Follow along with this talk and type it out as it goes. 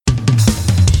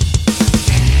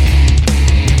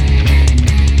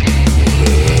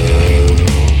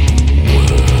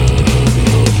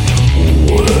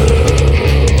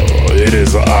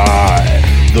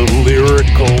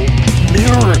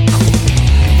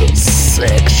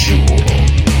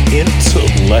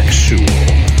intellectual,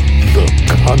 the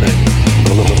cunning,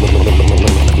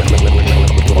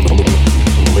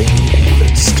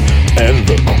 linguist, and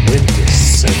the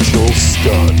quintessential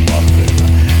stud muffin,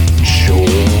 Joel.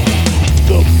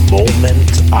 The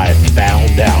moment I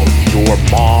found out your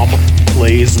mom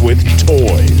plays with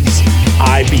toys,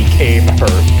 I became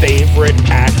her favorite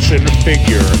action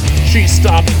figure. She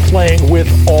stopped playing with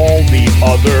all the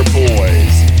other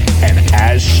boys. And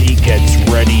as she gets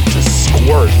ready to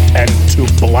squirt and to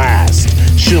blast,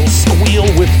 she'll squeal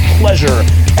with pleasure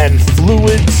and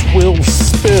fluids will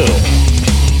spill.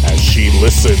 As she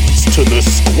listens to the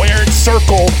Squared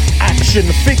Circle Action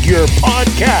Figure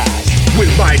Podcast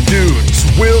with my dudes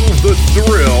Will the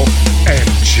Thrill and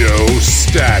Joe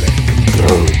Static.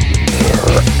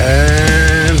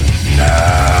 And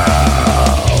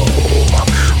now,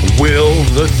 Will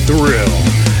the Thrill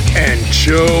and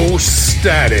Joe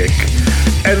Static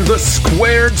and the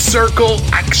Squared Circle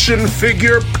Action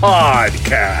Figure Podcast.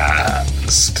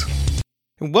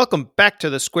 Welcome back to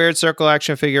the Squared Circle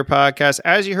Action Figure Podcast.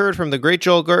 As you heard from the great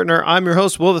Joel Gertner, I'm your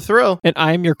host, Will the Thrill. And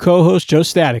I'm your co-host, Joe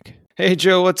Static. Hey,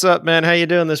 Joe, what's up, man? How you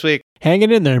doing this week?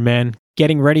 Hanging in there, man.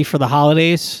 Getting ready for the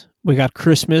holidays. We got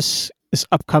Christmas this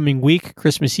upcoming week,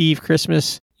 Christmas Eve,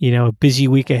 Christmas. You know, a busy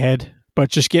week ahead. But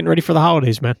just getting ready for the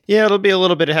holidays, man. Yeah, it'll be a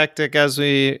little bit hectic as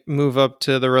we move up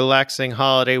to the relaxing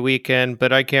holiday weekend,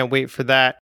 but I can't wait for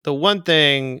that. The one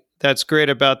thing that's great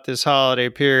about this holiday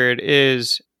period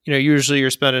is, you know, usually you're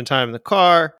spending time in the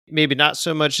car, maybe not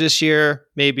so much this year.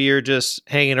 Maybe you're just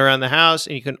hanging around the house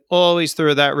and you can always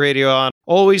throw that radio on,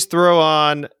 always throw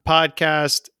on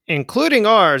podcast, including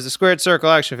ours, the Squared Circle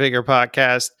Action Figure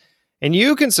Podcast. And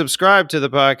you can subscribe to the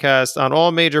podcast on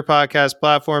all major podcast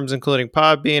platforms, including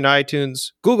Podbean, iTunes,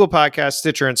 Google Podcasts,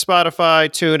 Stitcher, and Spotify.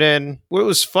 TuneIn. What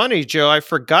was funny, Joe, I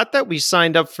forgot that we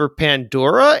signed up for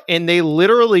Pandora, and they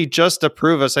literally just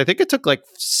approved us. I think it took like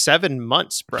 7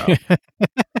 months, bro.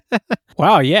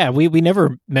 Wow, yeah, we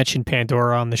never mentioned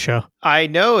Pandora on the show. I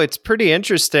know, it's pretty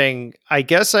interesting. I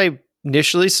guess I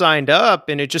initially signed up,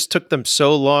 and it just took them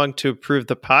so long to approve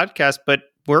the podcast, but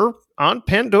we're on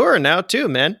Pandora now too,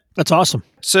 man. That's awesome.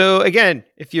 So again,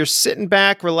 if you're sitting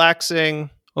back, relaxing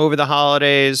over the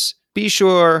holidays, be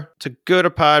sure to go to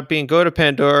Podbean, go to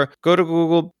Pandora, go to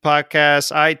Google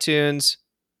Podcasts, iTunes,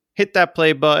 hit that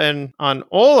play button on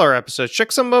all our episodes.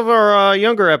 Check some of our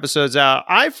younger episodes out.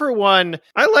 For one,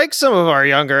 I like some of our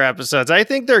younger episodes. I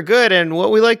think they're good. And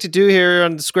what we like to do here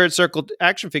on the Squared Circle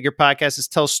Action Figure Podcast is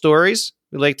tell stories.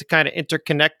 We like to kind of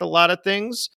interconnect a lot of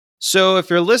things. So if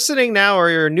you're listening now or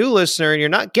you're a new listener and you're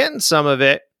not getting some of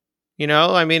it, you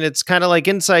know, I mean, it's kind of like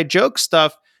inside joke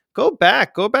stuff. Go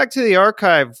back to the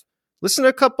archive. Listen to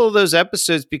a couple of those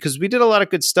episodes because we did a lot of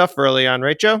good stuff early on,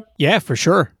 right, Joe? Yeah, for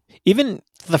sure. Even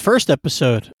the first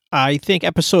episode, I think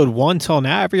episode 1 till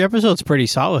now, every episode's pretty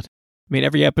solid. I mean,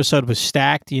 every episode was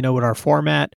stacked, you know, with our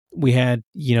format. We had,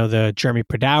 you know, the Jeremy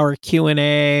Pradauer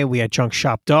Q&A. We had Junk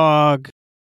Shop Dog.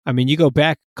 I mean, you go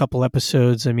back a couple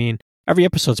episodes. I mean, every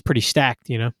episode's pretty stacked,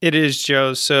 you know? It is,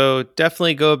 Joe. So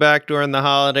definitely go back during the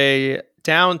holiday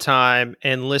downtime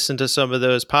and listen to some of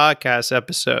those podcast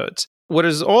episodes. What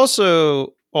is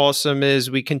also awesome is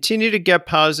we continue to get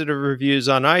positive reviews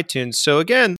on iTunes. So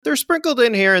again, they're sprinkled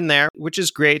in here and there, which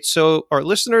is great. So our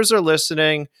listeners are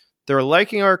listening, they're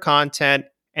liking our content,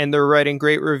 and they're writing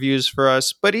great reviews for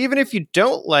us. But even if you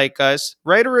don't like us,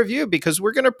 write a review because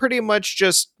we're going to pretty much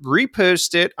just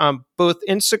repost it on both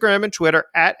Instagram and Twitter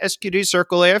at SQD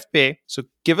Circle AFP. So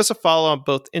give us a follow on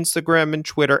both Instagram and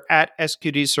Twitter at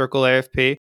SQD Circle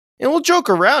AFP. And we'll joke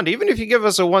around, even if you give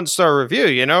us a 1-star review,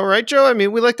 you know, right, Joe? I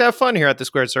mean, we like to have fun here at the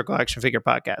Squared Circle Action Figure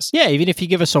Podcast. Yeah, even if you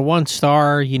give us a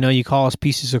 1-star, you know, you call us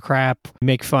pieces of crap,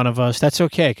 make fun of us, that's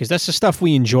okay, because that's the stuff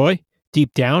we enjoy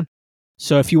deep down.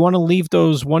 So if you want to leave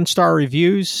those 1-star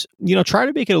reviews, you know, try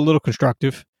to make it a little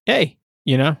constructive. Hey,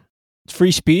 you know, it's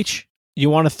free speech.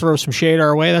 You want to throw some shade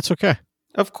our way, that's okay.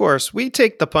 Of course, we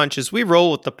take the punches. We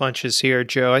roll with the punches here,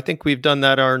 Joe. I think we've done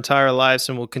that our entire lives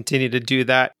and we'll continue to do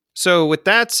that. So with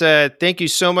that said, thank you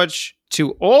so much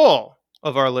to all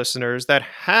of our listeners that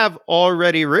have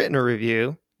already written a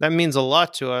review. That means a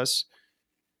lot to us.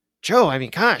 Joe, I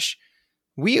mean, gosh,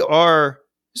 this is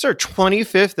our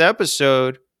 25th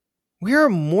episode. We are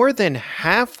more than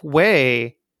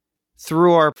halfway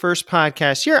through our first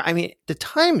podcast year. I mean, the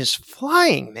time is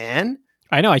flying, man.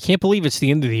 I know. I can't believe it's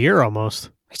the end of the year almost.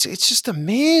 It's just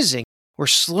amazing. We're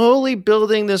slowly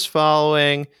building this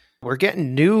following. We're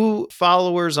getting new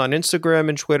followers on Instagram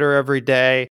and Twitter every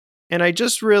day. And I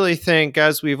just really think,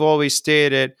 as we've always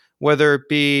stated, whether it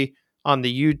be on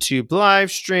the YouTube live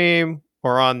stream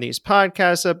or on these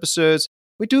podcast episodes,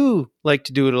 we do like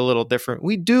to do it a little different.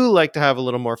 We do like to have a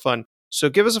little more fun. So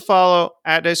give us a follow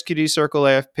at SQD Circle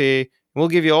AFP. We'll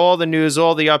give you all the news,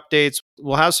 all the updates.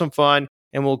 We'll have some fun,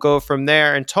 and we'll go from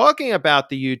there. And talking about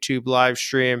the YouTube live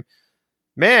stream,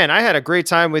 man, I had a great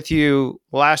time with you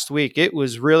last week. It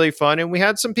was really fun, and we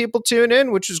had some people tune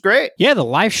in, which was great. Yeah, the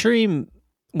live stream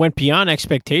went beyond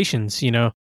expectations.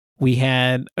 We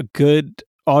had a good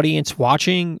audience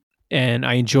watching, and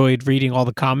I enjoyed reading all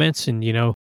the comments. And,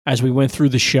 as we went through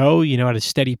the show, at a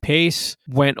steady pace,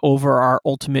 went over our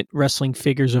ultimate wrestling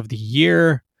figures of the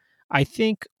year. I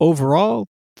think overall,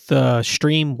 the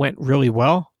stream went really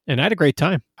well, and I had a great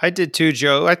time. I did too,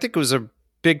 Joe. I think it was a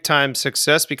big time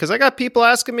success because I got people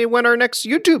asking me when our next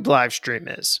YouTube live stream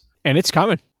is. And it's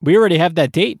coming. We already have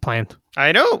that date planned.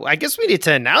 I know. I guess we need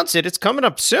to announce it. It's coming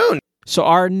up soon. So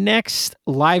our next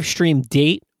live stream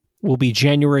date will be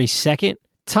January 2nd.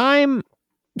 Time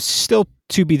still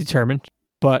to be determined,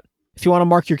 but if you want to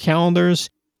mark your calendars,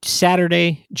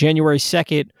 Saturday, January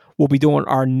 2nd, we'll be doing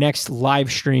our next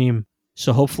live stream.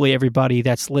 So hopefully everybody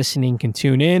that's listening can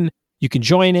tune in. You can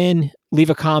join in, leave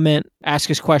a comment, ask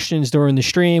us questions during the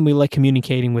stream. We like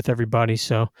communicating with everybody.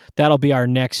 So that'll be our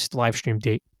next live stream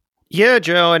date. Yeah,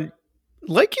 Joe. And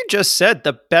like you just said,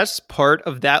 the best part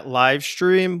of that live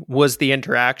stream was the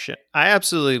interaction. I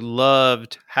absolutely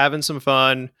loved having some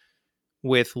fun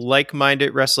with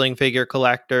like-minded wrestling figure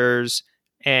collectors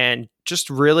and just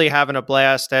really having a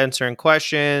blast answering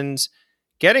questions,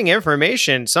 getting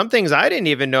information, some things I didn't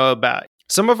even know about.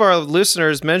 Some of our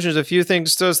listeners mentioned a few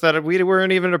things to us that we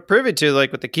weren't even privy to,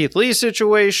 like with the Keith Lee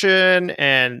situation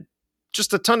and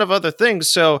just a ton of other things.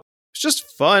 So it's just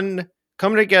fun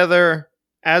coming together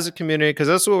as a community, because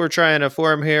that's what we're trying to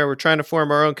form here. We're trying to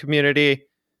form our own community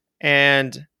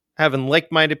and having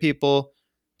like-minded people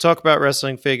talk about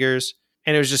wrestling figures.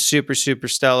 And it was just super, super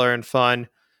stellar and fun.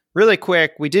 Really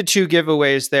quick, we did 2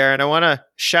 giveaways there, and I want to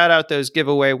shout out those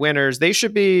giveaway winners. They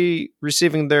should be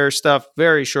receiving their stuff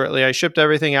very shortly. I shipped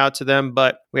everything out to them,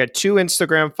 but we had 2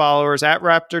 Instagram followers, at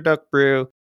Raptor Duck Brew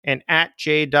and at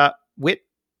j.wit07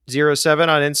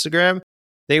 on Instagram.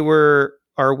 They were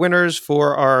our winners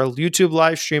for our YouTube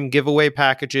live stream giveaway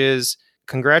packages.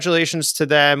 Congratulations to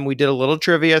them. We did a little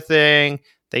trivia thing.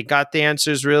 They got the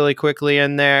answers really quickly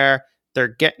in there. They're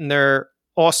getting their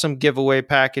awesome giveaway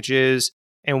packages.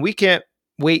 And we can't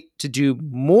wait to do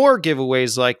more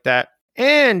giveaways like that.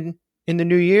 And in the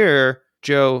new year,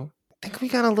 Joe, I think we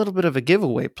got a little bit of a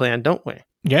giveaway plan, don't we?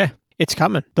 Yeah, it's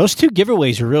coming. Those 2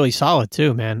 giveaways are really solid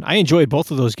too, man. I enjoyed both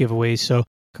of those giveaways. So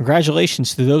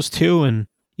congratulations to those 2. And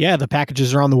yeah, the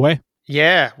packages are on the way.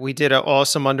 Yeah, we did an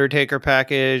awesome Undertaker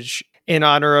package in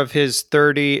honor of his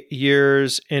 30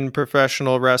 years in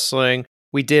professional wrestling.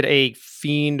 We did a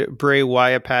Fiend Bray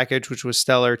Wyatt package, which was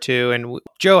stellar too. And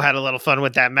Joe had a little fun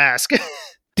with that mask.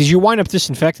 Did you wind up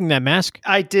disinfecting that mask?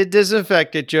 I did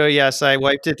disinfect it, Joe. Yes, I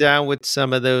wiped it down with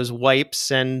some of those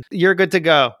wipes, and you're good to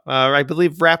go. I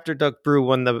believe Raptor Duck Brew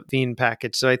won the Fiend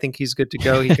package, so I think he's good to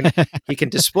go. He can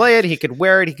display it, he could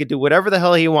wear it, he could do whatever the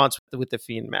hell he wants with the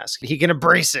Fiend mask. He can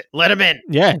embrace it. Let him in.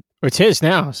 Yeah, it's his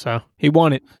now, so he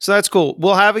won it. So that's cool.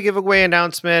 We'll have a giveaway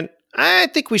announcement. I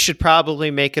think we should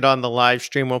probably make it on the live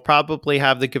stream. We'll probably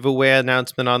have the giveaway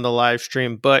announcement on the live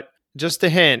stream, but just a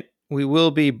hint, we will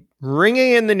be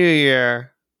ringing in the new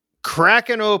year,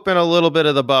 cracking open a little bit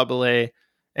of the bubbly,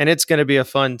 and it's going to be a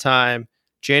fun time.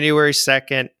 January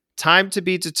 2nd, time to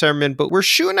be determined, but we're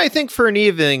shooting, I think, for an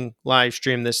evening live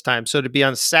stream this time. So to be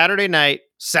on Saturday Night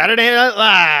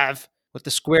Live with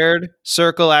the Squared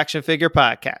Circle Action Figure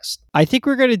Podcast. I think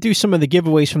we're going to do some of the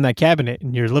giveaways from that cabinet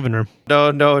in your living room.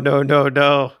 No.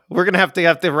 We're going to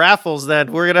have the raffles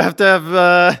then. We're going to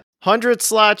have 100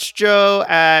 slots, Joe,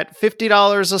 at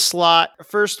 $50 a slot.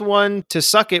 First one to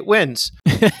suck it wins.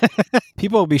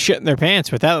 People will be shitting their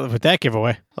pants with that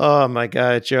giveaway. Oh my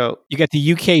God, Joe. You get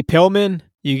the UK Pillman.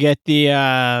 You get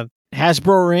the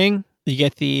Hasbro ring. You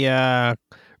get the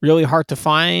really hard to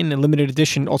find and limited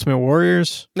edition Ultimate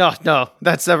Warriors. No,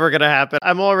 that's never going to happen.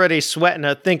 I'm already sweating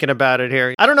thinking about it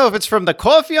here. I don't know if it's from the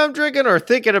coffee I'm drinking or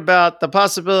thinking about the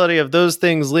possibility of those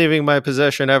things leaving my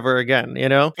possession ever again, you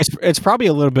know? It's probably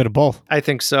a little bit of both. I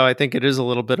think so. I think it is a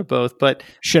little bit of both, but...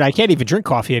 Shit, I can't even drink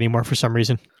coffee anymore for some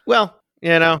reason. Well,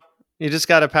 you know, you just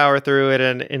got to power through it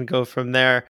and go from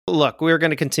there. Look, we're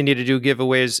going to continue to do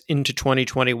giveaways into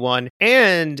 2021.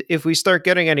 And if we start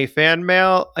getting any fan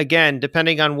mail, again,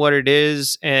 depending on what it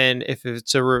is, and if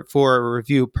it's for a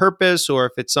review purpose or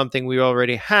if it's something we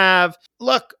already have,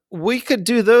 look, we could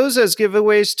do those as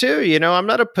giveaways too. You know, I'm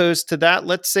not opposed to that.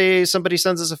 Let's say somebody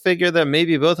sends us a figure that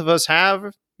maybe both of us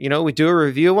have. You know, we do a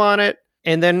review on it.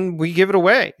 and then we give it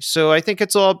away. So I think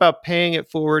it's all about paying it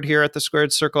forward here at the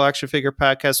Squared Circle Action Figure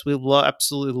Podcast. We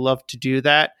absolutely love to do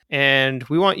that. And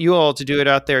we want you all to do it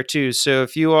out there too. So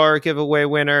if you are a giveaway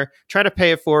winner, try to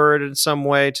pay it forward in some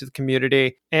way to the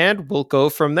community, and we'll go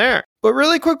from there. But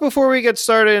really quick before we get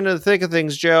started into the thick of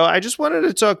things, Joe, I just wanted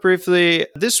to talk briefly.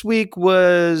 This week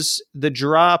was the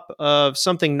drop of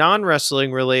something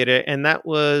non-wrestling related, and that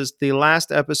was the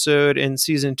last episode in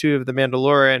season 2 of The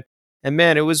Mandalorian. And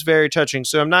man, it was very touching.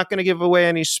 So I'm not going to give away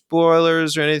any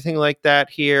spoilers or anything like that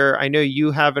here. I know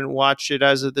you haven't watched it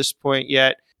as of this point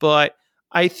yet, but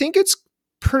I think it's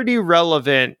pretty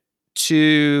relevant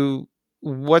to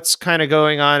what's kind of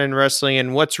going on in wrestling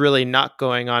and what's really not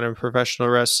going on in professional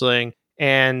wrestling,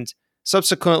 and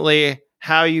subsequently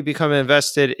how you become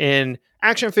invested in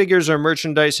action figures or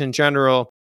merchandise in general.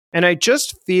 And I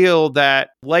just feel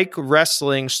that, like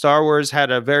wrestling, Star Wars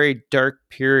had a very dark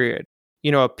period.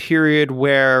 A period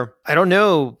where, I don't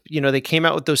know, they came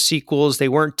out with those sequels. They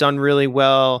weren't done really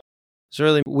well. It was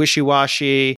really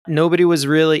wishy-washy. Nobody was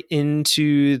really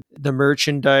into the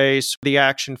merchandise, the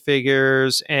action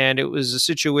figures. And it was a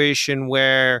situation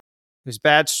where it was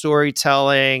bad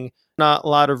storytelling, not a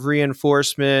lot of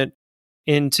reinforcement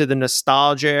into the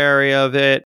nostalgia area of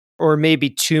it, or maybe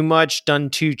too much, done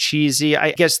too cheesy.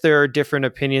 I guess there are different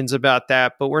opinions about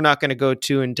that, but we're not going to go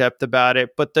too in depth about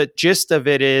it. But the gist of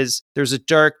it is there's a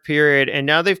dark period, and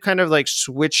now they've kind of like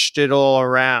switched it all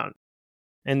around,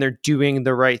 and they're doing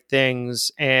the right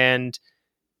things, and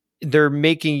they're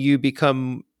making you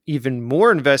become even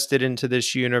more invested into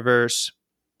this universe.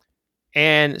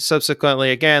 And subsequently,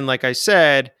 again, like I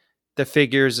said, the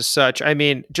figures as such. I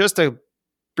mean, just a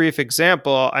brief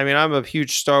example. I mean, I'm a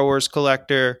huge Star Wars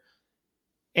collector,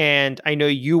 and I know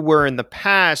you were in the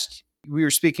past. We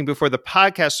were speaking before the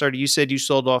podcast started. You said you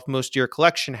sold off most of your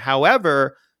collection.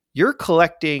 However, you're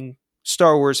collecting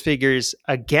Star Wars figures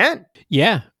again.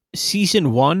 Yeah.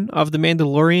 Season 1 of The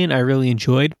Mandalorian, I really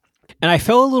enjoyed. And I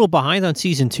fell a little behind on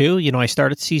season 2. I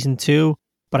started season 2,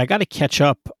 but I got to catch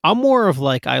up. I'm more of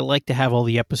like, I like to have all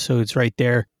the episodes right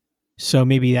there. So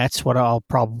maybe that's what I'll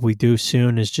probably do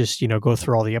soon, is just, go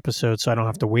through all the episodes so I don't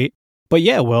have to wait. But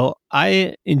yeah, well,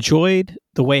 I enjoyed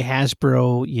the way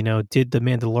Hasbro, did the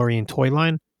Mandalorian toy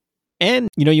line. And,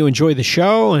 you enjoy the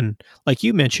show. And like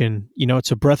you mentioned,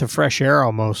 it's a breath of fresh air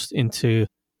almost into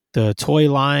the toy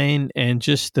line and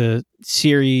just the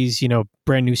series,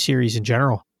 brand new series in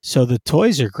general. So the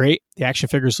toys are great. The action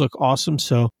figures look awesome.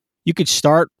 So you could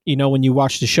start, when you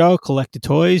watch the show, collect the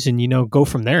toys and, go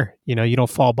from there. You don't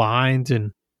fall behind,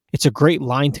 and it's a great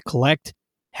line to collect.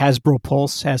 Hasbro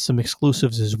Pulse has some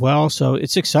exclusives as well. So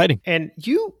it's exciting. And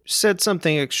you said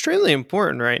something extremely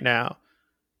important right now,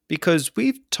 because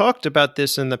we've talked about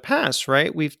this in the past,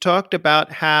 right? We've talked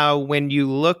about how when you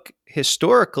look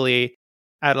historically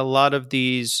at a lot of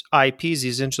these IPs,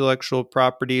 these intellectual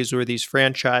properties, or these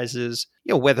franchises,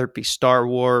 whether it be Star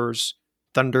Wars,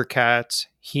 Thundercats,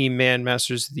 He-Man,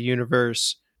 Masters of the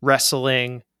Universe,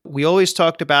 wrestling, we always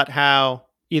talked about how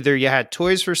either you had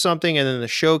toys for something and then the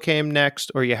show came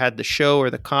next, or you had the show or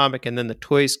the comic and then the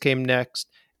toys came next,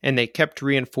 and they kept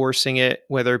reinforcing it,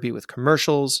 whether it be with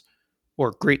commercials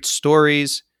or great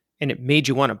stories, and it made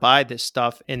you want to buy this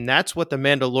stuff. And that's what The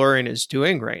Mandalorian is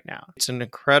doing right now. It's an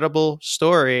incredible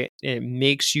story. It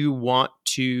makes you want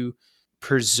to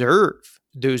preserve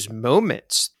those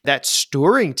moments, that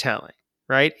storytelling,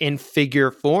 right, in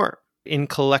figure form, in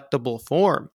collectible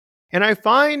form. And I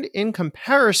find, in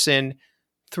comparison,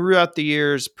 throughout the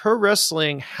years, pro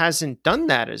wrestling hasn't done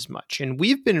that as much. And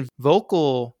we've been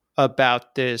vocal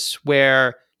about this,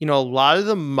 where, a lot of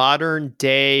the modern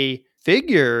day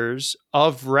figures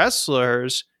of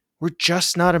wrestlers we're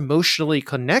just not emotionally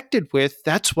connected with.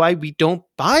 That's why we don't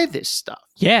buy this stuff.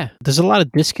 Yeah, there's a lot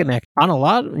of disconnect on a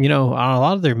lot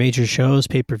of their major shows,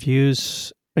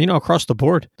 pay-per-views, across the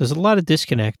board. There's a lot of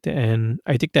disconnect, and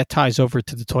I think that ties over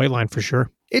to the toy line for sure.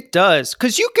 It does,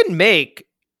 because you can make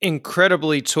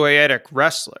incredibly toyetic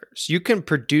wrestlers. You can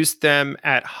produce them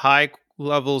at high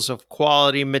levels of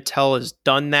quality. Mattel has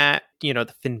done that.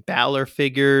 The Finn Balor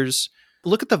figures.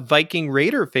 Look at the Viking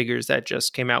Raider figures that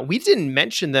just came out. We didn't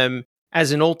mention them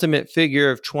as an ultimate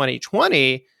figure of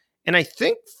 2020. And I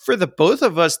think for the both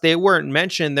of us, they weren't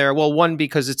mentioned there. Well, one,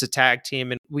 because it's a tag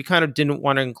team, and we kind of didn't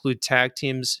want to include tag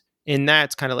teams in that.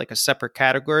 It's kind of like a separate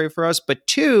category for us. But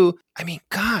two, I mean,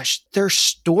 gosh, their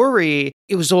story,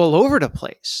 it was all over the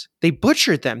place. They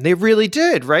butchered them. They really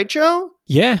did. Right, Joe?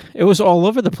 Yeah, it was all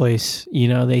over the place.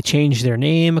 They changed their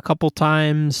name a couple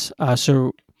times.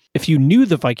 So if you knew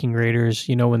the Viking Raiders,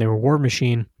 when they were War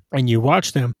Machine and you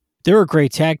watched them, they were a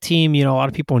great tag team. A lot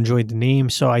of people enjoyed the name.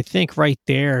 So I think right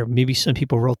there, maybe some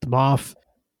people wrote them off.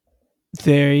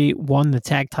 they won the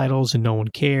tag titles and no one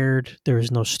cared. There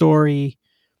was no story.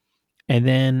 And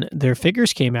then their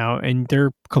figures came out and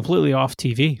they're completely off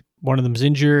TV. One of them's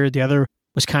injured. The other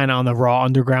was kind of on the Raw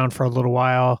Underground for a little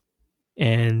while.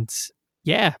 And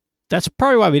yeah, that's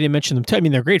probably why we didn't mention them too. I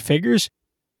mean, they're great figures,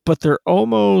 but they're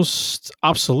almost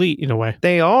obsolete in a way.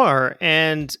 They are.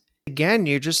 And again,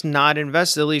 you're just not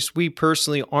invested. At least we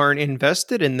personally aren't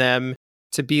invested in them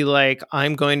to be like,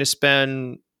 I'm going to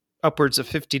spend upwards of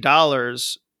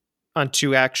 $50 on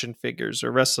 2 action figures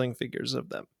or wrestling figures of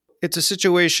them. It's a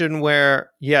situation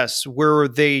where, yes, were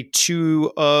they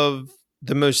 2 of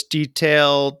the most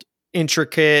detailed,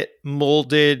 intricate,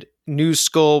 molded, new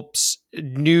sculpts,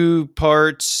 new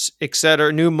parts,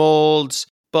 etc., new molds.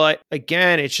 But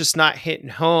again, it's just not hitting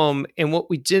home. And what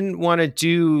we didn't want to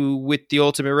do with the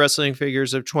Ultimate Wrestling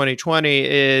figures of 2020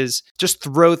 is just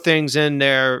throw things in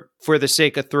there for the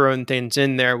sake of throwing things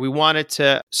in there. We wanted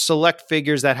to select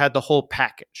figures that had the whole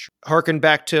package. Harken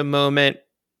back to a moment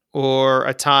or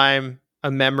a time, a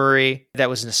memory that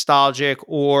was nostalgic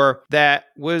or that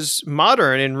was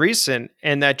modern and recent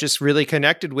and that just really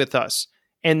connected with us.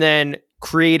 And then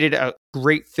created a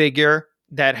great figure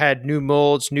that had new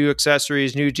molds, new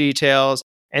accessories, new details,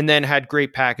 and then had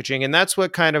great packaging. And that's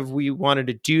what kind of we wanted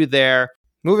to do there.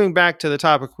 Moving back to the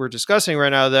topic we're discussing right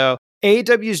now, though,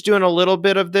 AEW is doing a little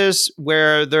bit of this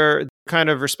where they're kind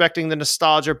of respecting the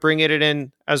nostalgia, bringing it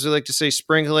in, as we like to say,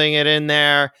 sprinkling it in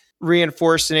there,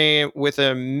 reinforcing it with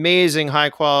an amazing high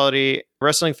quality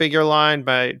wrestling figure line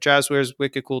by Jazzwares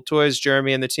Wicked Cool Toys.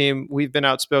 Jeremy and the team, we've been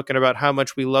outspoken about how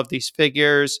much we love these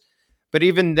figures. But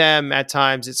even them, at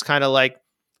times, it's kind of like,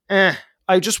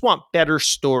 I just want better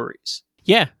stories.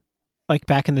 Yeah. Like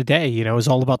back in the day, it was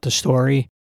all about the story.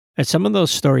 And some of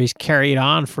those stories carried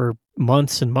on for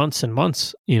months and months and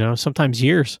months, sometimes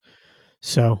years.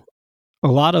 So a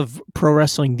lot of pro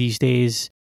wrestling these days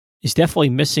is definitely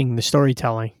missing the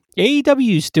storytelling.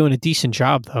 AEW is doing a decent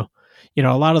job, though.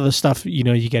 A lot of the stuff,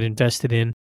 you get invested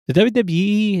in. The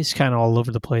WWE is kind of all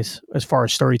over the place as far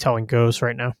as storytelling goes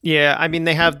right now. Yeah, I mean,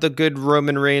 they have the good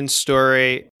Roman Reigns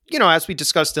story. As we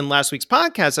discussed in last week's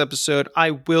podcast episode,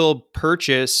 I will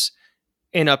purchase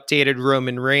an updated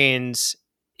Roman Reigns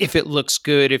if it looks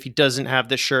good, if he doesn't have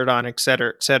the shirt on, et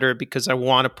cetera, because I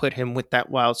want to put him with that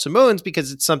Wild Samoans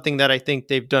because it's something that I think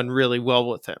they've done really well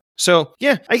with him. So,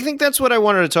 yeah, I think that's what I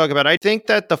wanted to talk about. I think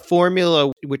that the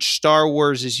formula which Star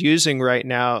Wars is using right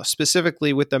now,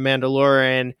 specifically with The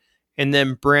Mandalorian and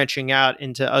then branching out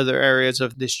into other areas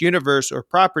of this universe or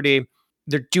property,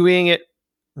 they're doing it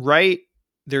right.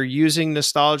 They're using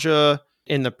nostalgia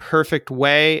in the perfect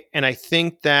way. And I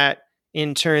think that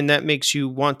in turn, that makes you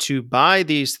want to buy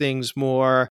these things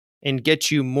more and get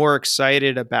you more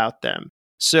excited about them.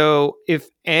 So if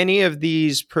any of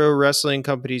these pro wrestling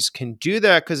companies can do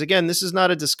that, because again, this is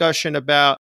not a discussion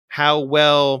about how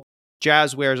well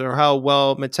Jazzwares or how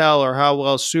well Mattel or how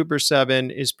well Super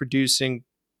 7 is producing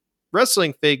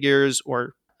wrestling figures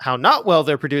or how not well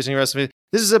they're producing wrestling figures.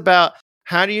 This is about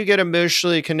how do you get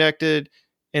emotionally connected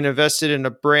and invested in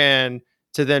a brand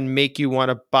to then make you want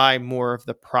to buy more of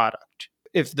the product.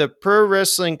 If the pro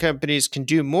wrestling companies can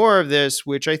do more of this,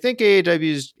 which I think AEW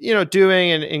is,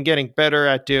 doing and getting better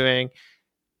at doing,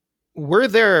 we're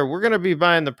there. We're going to be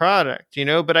buying the product,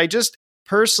 but I just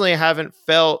personally haven't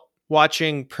felt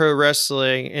watching pro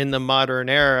wrestling in the modern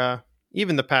era,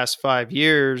 even the past 5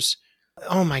 years.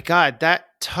 Oh my God, that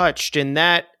touched and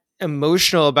that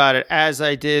emotional about it as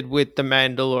I did with The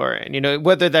Mandalorian,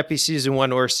 whether that be season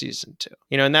 1 or season 2,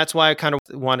 and that's why I kind of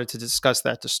wanted to discuss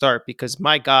that to start, because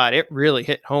my God, it really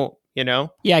hit home,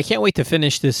 Yeah, I can't wait to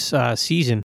finish this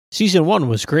season. Season 1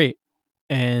 was great.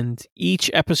 And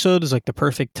each episode is like the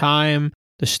perfect time.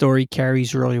 The story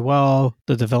carries really well.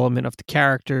 The development of the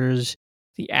characters,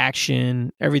 the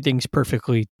action, everything's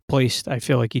perfectly placed, I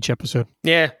feel like, each episode.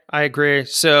 Yeah, I agree.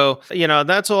 So,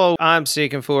 that's all I'm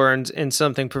seeking for in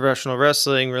something professional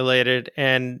wrestling related.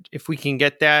 And if we can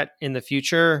get that in the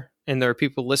future, and there are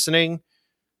people listening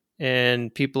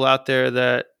and people out there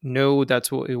that know that's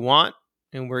what we want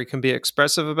and where we can be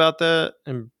expressive about that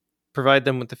and provide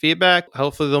them with the feedback,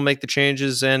 hopefully they'll make the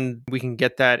changes and we can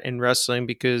get that in wrestling,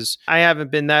 because I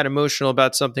haven't been that emotional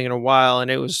about something in a while and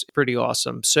it was pretty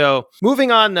awesome. So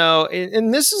moving on though,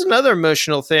 and this is another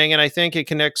emotional thing, and I think it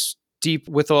connects deep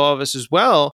with all of us as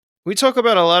well. We talk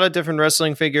about a lot of different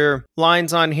wrestling figure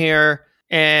lines on here,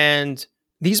 and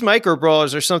these micro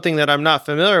brawlers are something that I'm not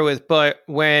familiar with, but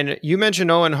when you mention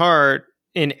Owen Hart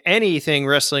in anything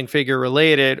wrestling figure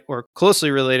related or closely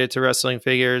related to wrestling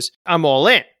figures, I'm all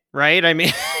in. Right? I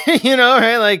mean,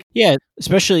 right? Like, yeah,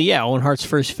 especially, Owen Hart's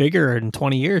first figure in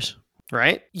 20 years.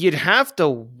 right? You'd have to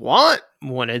want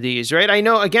one of these, right? I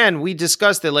know, again, we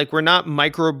discussed it, like we're not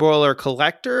micro brawler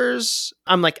collectors.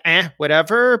 I'm like,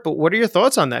 whatever. But what are your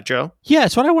thoughts on that, Joe? Yeah,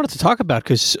 it's what I wanted to talk about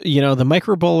because, the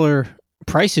micro bowler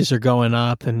prices are going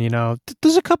up and,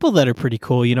 there's a couple that are pretty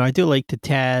cool. I do like the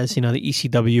Taz, the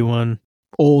ECW one,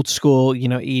 old school,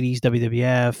 80s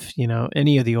WWF,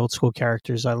 any of the old school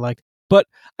characters I like. But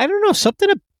I don't know, something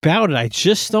about it I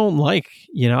just don't like.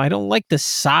 I don't like the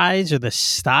size or the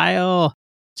style,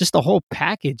 just the whole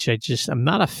package. I'm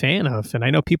not a fan of. And I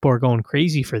know people are going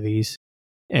crazy for these.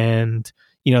 And,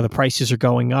 the prices are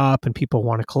going up and people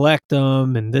want to collect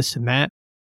them and this and that.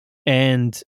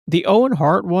 And the Owen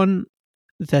Hart one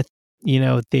that,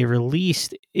 they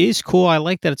released is cool. I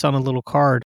like that it's on a little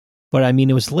card. But I mean,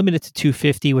 it was limited to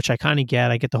 250, which I kind of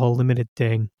get. I get the whole limited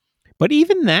thing. But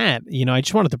even that, I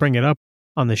just wanted to bring it up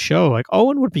on the show. Like,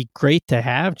 Owen would be great to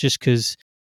have just because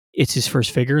it's his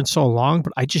first figure in so long,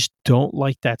 but I just don't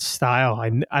like that style.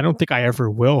 I don't think I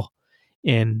ever will.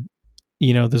 And,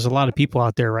 there's a lot of people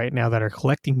out there right now that are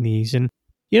collecting these. And,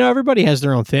 everybody has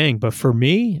their own thing. But for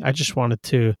me, I just wanted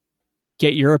to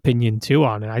get your opinion too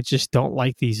on it. I just don't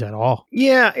like these at all.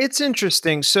 Yeah, it's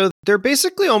interesting. So they're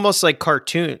basically almost like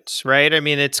cartoons, right? I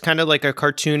mean, it's kind of like a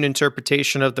cartoon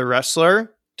interpretation of the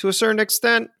wrestler to a certain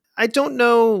extent. I don't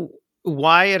know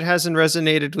why it hasn't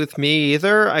resonated with me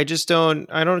either. I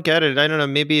don't get it. I don't know.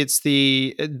 Maybe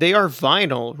they are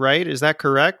vinyl, right? Is that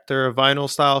correct? They're a vinyl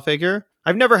style figure.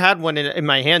 I've never had one in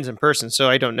my hands in person, so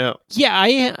I don't know. Yeah,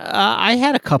 I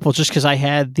had a couple just because I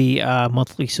had the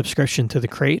monthly subscription to the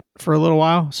Crate for a little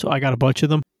while, so I got a bunch of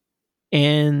them.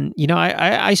 And,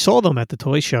 I saw them at the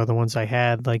toy show, the ones I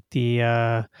had, like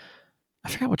I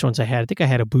forgot which ones I had. I think I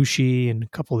had a Bushi and a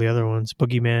couple of the other ones,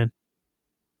 Boogeyman.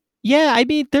 Yeah, I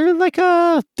mean, they're like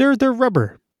they're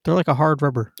rubber. They're like a hard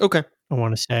rubber. Okay. I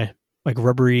want to say like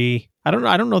rubbery. I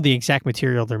don't know the exact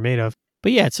material they're made of,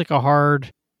 but yeah, it's like a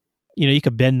hard, you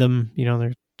could bend them,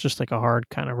 they're just like a hard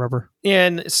kind of rubber.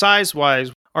 And size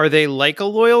wise, are they like a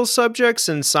Loyal Subjects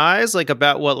in size? Like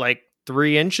about what, like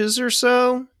 3 inches or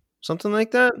so? Something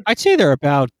like that? I'd say they're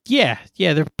about,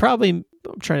 they're probably,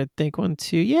 I'm trying to think, 1,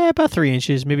 2, about 3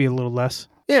 inches, maybe a little less.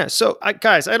 Yeah, so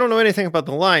guys, I don't know anything about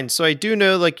the line. So I do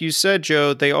know, like you said,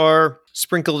 Joe, they are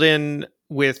sprinkled in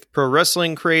with pro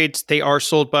wrestling crates. They are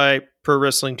sold by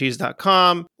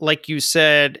ProWrestlingTees.com. Like you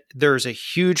said, there's a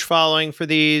huge following for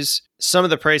these. Some of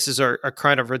the prices are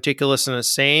kind of ridiculous and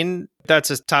insane. That's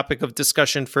a topic of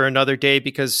discussion for another day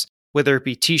because whether it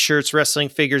be t-shirts, wrestling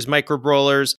figures, micro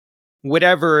brawlers,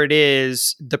 whatever it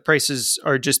is, the prices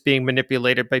are just being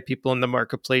manipulated by people in the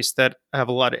marketplace that have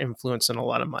a lot of influence and a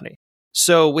lot of money.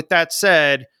 So with that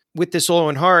said, with this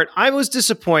Owen Hart, I was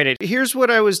disappointed. Here's what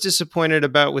I was disappointed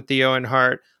about with the Owen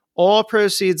Hart. All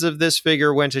proceeds of this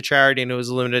figure went to charity and it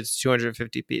was limited to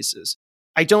 250 pieces.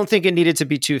 I don't think it needed to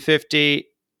be 250.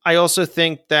 I also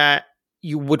think that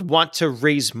you would want to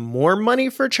raise more money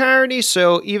for charity.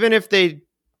 So even if they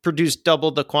produced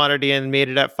double the quantity and made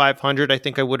it at 500, I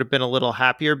think I would have been a little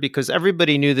happier because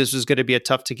everybody knew this was going to be a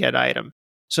tough to get item.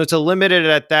 So to limit it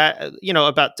at that,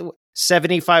 about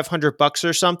 $7,500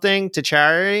 or something to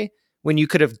charity, when you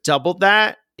could have doubled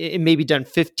that, it maybe done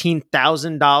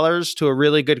 $15,000 to a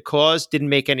really good cause, didn't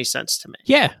make any sense to me.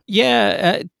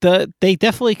 Yeah. They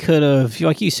definitely could have,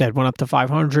 like you said, went up to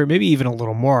 500, maybe even a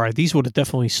little more. These would have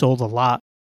definitely sold a lot.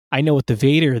 I know with the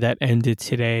Vader that ended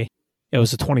today, it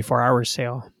was a 24-hour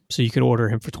sale. So you could order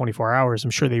him for 24 hours.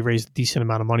 I'm sure they raised a decent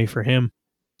amount of money for him.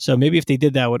 So maybe if they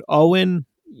did that with Owen,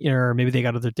 or maybe they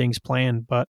got other things planned,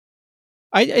 but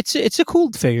it's a cool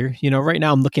figure. Right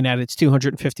now I'm looking at it, it's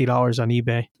 $250 on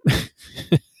eBay.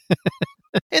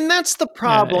 And that's the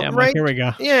problem, right? Here we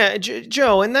go. Yeah,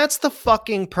 Joe, and that's the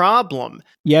fucking problem.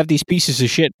 You have these pieces of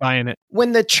shit buying it.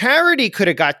 When the charity could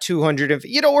have got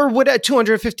or would have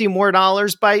 $250 more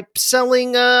by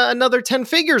selling another 10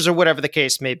 figures or whatever the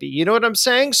case may be. You know what I'm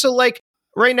saying? So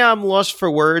right now I'm lost for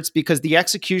words because the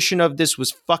execution of this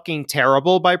was fucking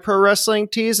terrible by Pro Wrestling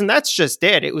Tees, and that's just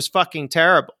it. It was fucking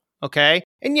terrible. Okay.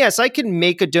 And yes, I can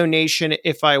make a donation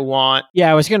if I want.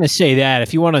 Yeah, I was going to say that.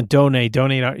 If you want to donate,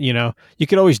 you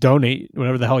could always donate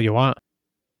whatever the hell you want.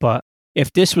 But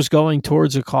if this was going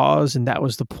towards a cause and that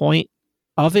was the point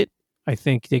of it, I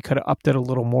think they could have upped it a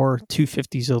little more.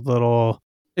 250's a little...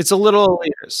 It's a little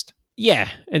elitist. Yeah.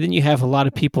 And then you have a lot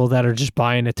of people that are just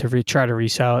buying it to try to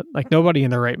resell it. Like nobody in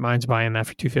their right mind's buying that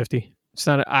for 250. It's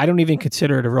not. I don't even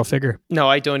consider it a real figure. No,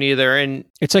 I don't either. And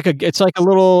it's like a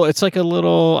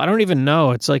little. I don't even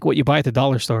know. It's like what you buy at the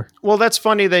dollar store. Well, that's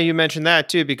funny that you mentioned that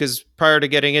too, because prior to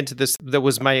getting into this, that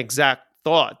was my exact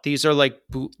thought. These are like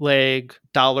bootleg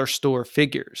dollar store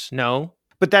figures. No,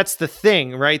 But that's the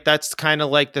thing, right? That's kind of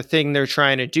like the thing they're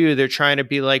trying to do. They're trying to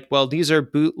be like, well, these are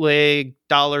bootleg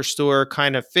dollar store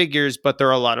kind of figures, but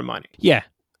they're a lot of money. Yeah.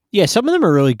 Yeah, some of them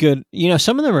are really good.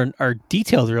 Some of them are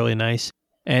detailed really nice.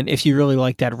 And if you really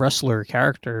like that wrestler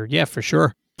character, yeah, for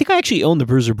sure. I think I actually own the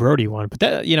Bruiser Brody one, but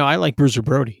that, I like Bruiser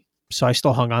Brody. So I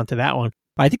still hung on to that one.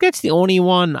 But I think that's the only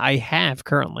one I have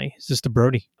currently. Is just the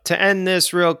Brody. To end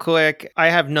this real quick, I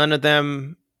have none of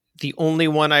them. The only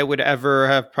one I would ever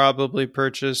have probably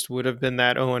purchased would have been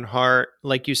that Owen Hart.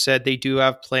 Like you said, they do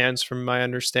have plans from my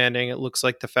understanding. It looks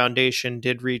like the foundation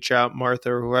did reach out.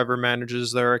 Martha or whoever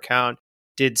manages their account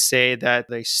did say that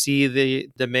they see the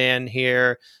demand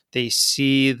here. They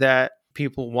see that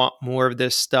people want more of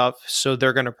this stuff, so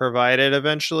they're going to provide it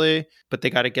eventually, but they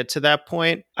got to get to that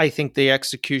point. I think the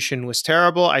execution was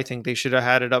terrible. I think they should have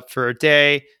had it up for a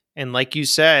day. And like you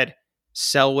said,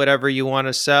 sell whatever you want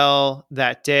to sell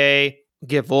that day,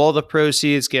 give all the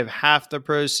proceeds, give half the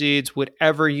proceeds,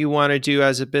 whatever you want to do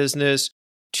as a business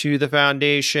to the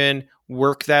foundation,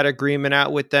 work that agreement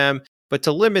out with them. But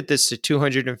to limit this to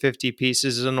 250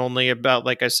 pieces and only about,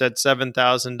 like I said,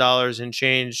 $7,000 in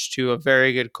change to a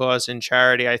very good cause in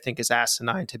charity, I think is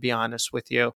asinine, to be honest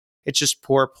with you. It's just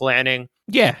poor planning.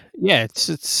 Yeah.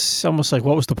 It's almost like,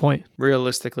 what was the point?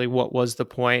 Realistically, what was the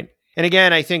point? And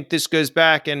again, I think this goes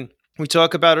back, and we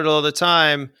talk about it all the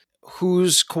time.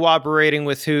 Who's cooperating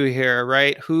with who here,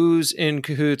 right? Who's in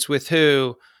cahoots with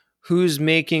who? Who's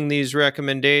making these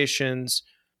recommendations?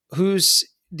 Who's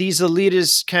these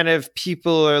elitist kind of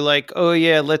people are like, oh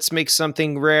yeah, let's make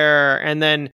something rare. And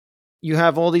then you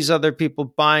have all these other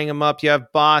people buying them up. You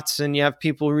have bots and you have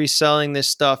people reselling this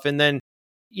stuff. And then,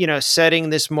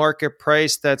 setting this market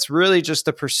price that's really just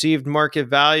the perceived market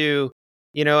value.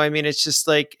 It's just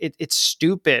like, it's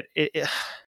stupid.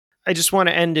 I just want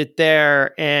to end it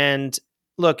there. And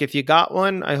look, if you got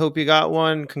one, I hope you got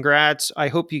one. Congrats. I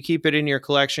hope you keep it in your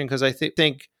collection, because I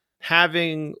think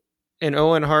having an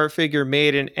Owen Hart figure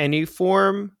made in any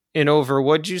form in over,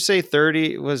 what'd you say,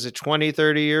 30, was it 20,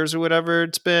 30 years or whatever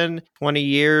it's been, 20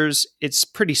 years, it's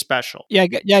pretty special. Yeah,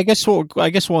 I guess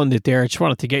we'll end it there. I just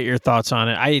wanted to get your thoughts on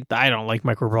it. I don't like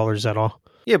Micro Brawlers at all.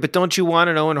 Yeah, but don't you want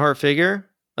an Owen Hart figure,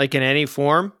 like in any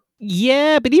form?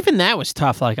 Yeah, but even that was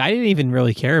tough. Like, I didn't even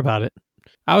really care about it.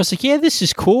 I was like, yeah, this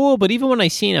is cool. But even when I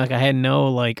seen it, like, I had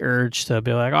no urge to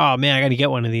be like, oh man, I got to get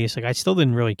one of these. Like, I still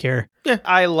didn't really care. Yeah,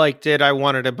 I liked it. I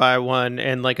wanted to buy one.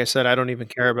 And like I said, I don't even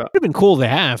care about it. Would have been cool to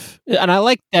have. And I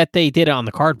like that they did it on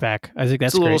the card back. I think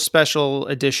that's a little great. Special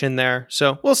edition there.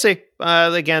 So we'll see.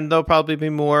 Again, there'll probably be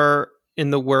more in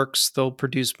the works. They'll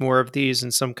produce more of these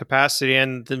in some capacity.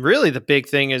 And really the big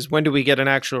thing is, when do we get an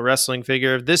actual wrestling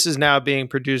figure? This is now being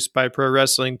produced by Pro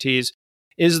Wrestling Tees.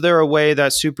 Is there a way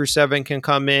that Super 7 can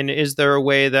come in? Is there a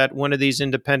way that one of these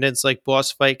independents like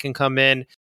Boss Fight can come in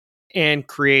and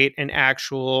create an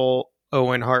actual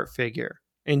Owen Hart figure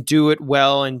and do it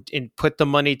well and put the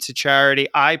money to charity?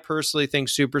 I personally think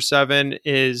Super 7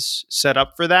 is set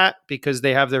up for that because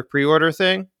they have their pre-order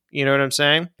thing. You know what I'm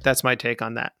saying? That's my take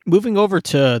on that. Moving over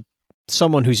to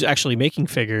someone who's actually making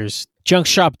figures, Junk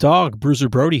Shop Dog, Bruiser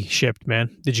Brody shipped,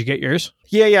 man. Did you get yours?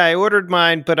 Yeah, I ordered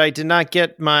mine, but I did not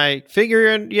get my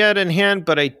figure yet in hand,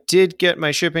 but I did get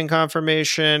my shipping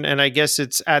confirmation, and I guess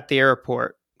it's at the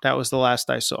airport. That was the last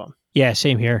I saw. Yeah,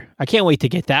 same here. I can't wait to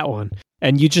get that one.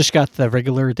 And you just got the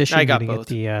regular edition? I got both.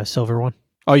 Get the silver one?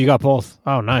 Oh, you got both?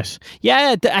 Oh, nice.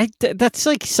 Yeah, that's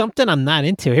like something I'm not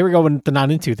into. Here we go with the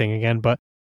not into thing again, but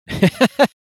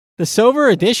the silver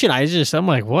edition, I'm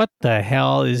like, what the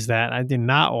hell is that? I did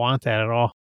not want that at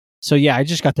all. So yeah, I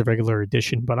just got the regular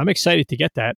edition, but I'm excited to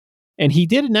get that. And he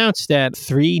did announce that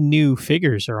 3 new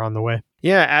figures are on the way.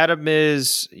 Yeah, Adam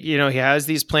is, he has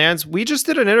these plans. We just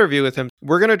did an interview with him.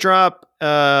 We're going to drop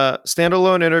a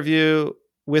standalone interview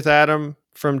with Adam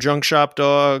from Junk Shop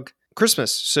Dog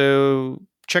Christmas. So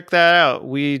check that out.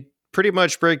 We pretty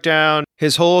much break down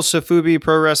his whole Sofubi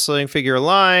Pro Wrestling figure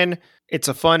line. It's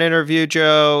a fun interview,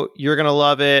 Joe. You're going to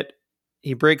love it.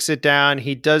 He breaks it down.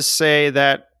 He does say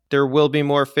that there will be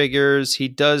more figures. He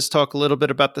does talk a little bit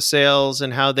about the sales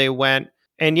and how they went.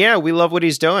 And yeah, we love what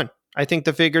he's doing. I think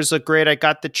the figures look great. I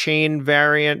got the chain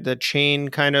variant, the chain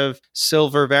kind of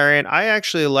silver variant. I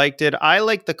actually liked it. I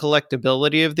like the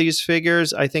collectability of these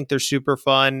figures. I think they're super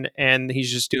fun, and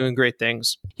he's just doing great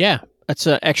things. Yeah, that's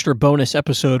an extra bonus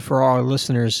episode for all our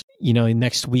listeners.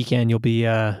 Next weekend you'll be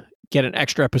get an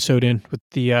extra episode in with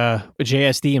the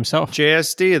JSD himself.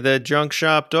 JSD, the Junk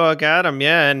Shop Dog, Adam.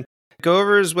 Yeah, and go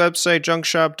over his website,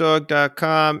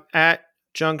 junkshopdog.com, at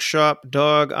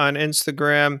junkshopdog on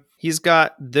Instagram. He's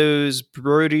got those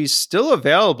Brodies still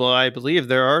available, I believe.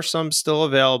 There are some still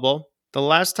available. The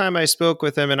last time I spoke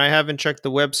with him, and I haven't checked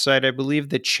the website, I believe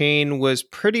the chain was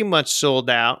pretty much sold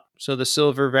out. So the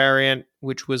silver variant,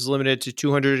 which was limited to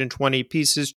 220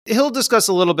 pieces. He'll discuss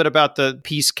a little bit about the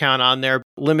piece count on there,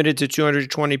 limited to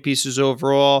 220 pieces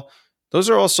overall. Those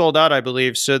are all sold out, I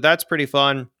believe. So that's pretty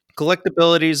fun.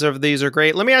 Collectabilities of these are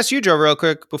great. Let me ask you, Joe, real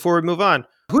quick before we move on.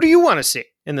 Who do you want to see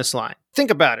in this line?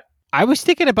 Think about it. I was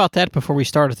thinking about that before we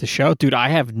started the show. Dude, I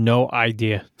have no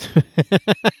idea.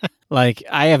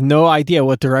 I have no idea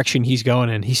what direction he's going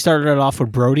in. He started it off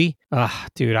with Brody.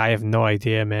 Dude, I have no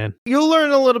idea, man. You'll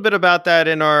learn a little bit about that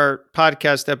in our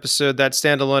podcast episode, that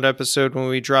standalone episode when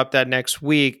we drop that next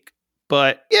week.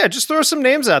 But yeah, just throw some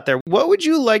names out there. What would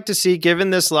you like to see given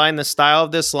this line, the style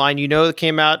of this line? You know, it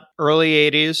came out early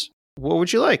 80s. What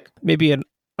would you like? Maybe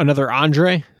another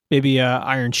Andre, maybe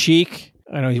Iron Sheik.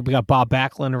 I know we got Bob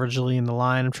Backlund originally in the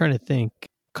line. I'm trying to think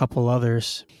a couple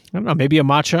others. I don't know, maybe a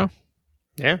Macho.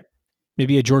 Yeah.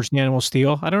 Maybe a George Animal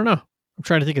Steel. I don't know. I'm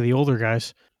trying to think of the older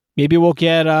guys. Maybe we'll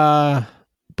get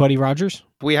Buddy Rogers.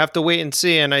 We have to wait and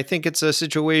see. And I think it's a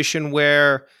situation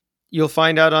where you'll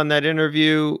find out on that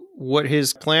interview what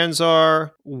his plans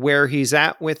are, where he's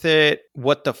at with it,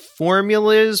 what the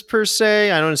formula is per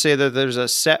se. I don't say that there's a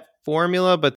set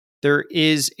formula, but there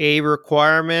is a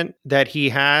requirement that he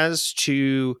has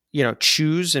to,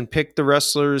 choose and pick the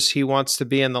wrestlers he wants to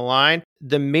be in the line.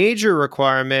 The major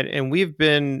requirement, and we've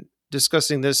been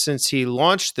discussing this since he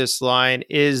launched this line,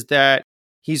 is that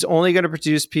he's only going to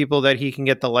produce people that he can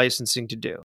get the licensing to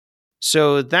do.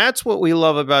 So that's what we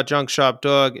love about Junk Shop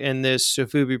Dog and this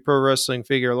Sofubi Pro Wrestling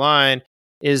figure line,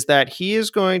 is that he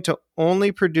is going to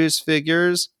only produce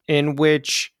figures in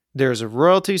which there's a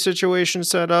royalty situation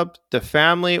set up, the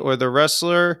family or the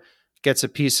wrestler gets a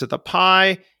piece of the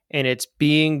pie, and it's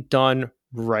being done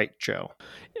right, Joe.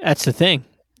 That's the thing.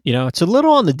 It's a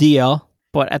little on the DL,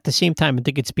 but at the same time, I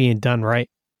think it's being done right.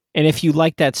 And if you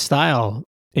like that style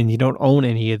and you don't own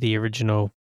any of the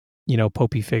original,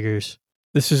 Popey figures,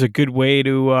 this is a good way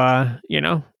to,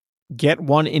 get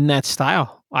one in that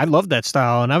style. I love that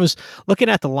style. And I was looking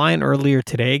at the line earlier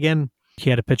today again. He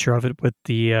had a picture of it with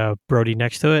the Brody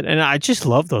next to it. And I just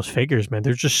love those figures, man.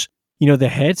 They're just, the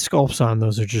head sculpts on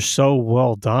those are just so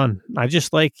well done. I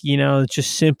just like,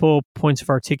 just simple points of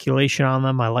articulation on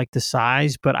them. I like the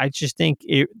size, but I just think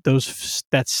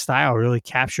that style really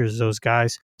captures those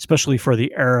guys, especially for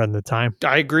the era and the time.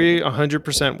 I agree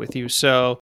 100% with you.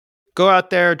 So go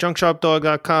out there,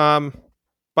 junkshopdog.com.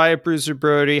 Buy a Bruiser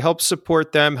Brody, help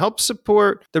support them, help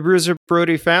support the Bruiser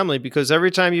Brody family, because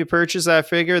every time you purchase that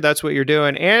figure, that's what you're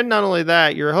doing. And not only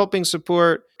that, you're helping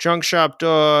support Junk Shop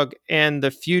Dog and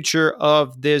the future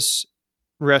of this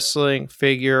wrestling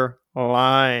figure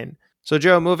line. So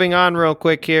Joe, moving on real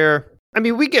quick here. I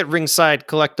mean, we get ringside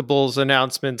collectibles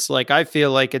announcements I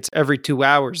feel like it's every 2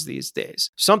 hours these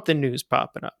days. Something new's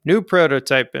popping up. New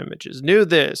prototype images, new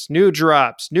this, new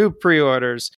drops, new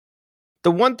pre-orders. The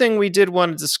one thing we did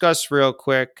want to discuss real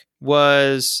quick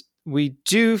was we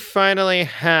do finally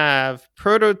have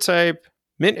prototype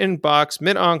mint in box,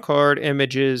 mint on card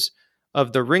images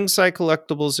of the Ringside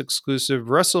Collectibles exclusive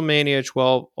WrestleMania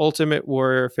 12 Ultimate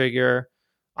Warrior figure.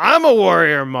 I'm a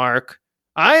warrior, Mark.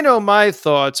 I know my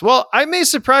thoughts. Well, I may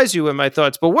surprise you with my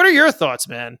thoughts, but what are your thoughts,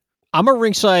 man? I'm a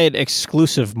Ringside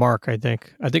exclusive, Mark, I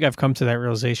think. I think I've come to that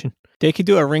realization. They could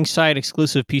do a Ringside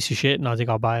exclusive piece of shit, and I think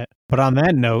I'll buy it. But on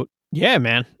that note, yeah,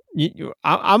 man.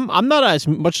 I'm not as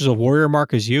much as a warrior,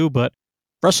 Mark, as you, but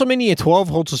WrestleMania 12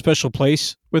 holds a special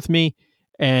place with me,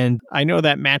 and I know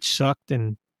that match sucked,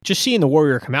 and just seeing the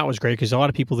Warrior come out was great because a lot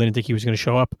of people didn't think he was going to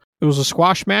show up. It was a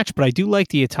squash match, but I do like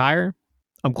the attire.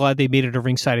 I'm glad they made it a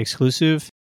Ringside exclusive.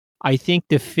 I think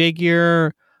the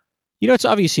figure, it's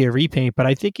obviously a repaint, but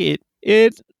I think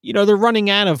they're running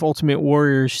out of Ultimate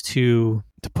Warriors to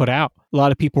put out. A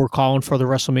lot of people were calling for the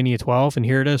WrestleMania 12, and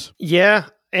here it is. Yeah.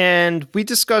 And we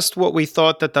discussed what we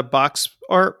thought that the box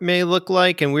art may look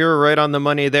like, and we were right on the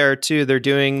money there, too. They're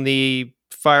doing the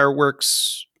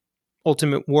Fireworks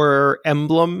Ultimate Warrior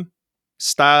emblem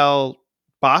style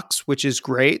box, which is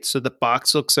great. So the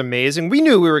box looks amazing. We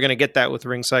knew we were going to get that with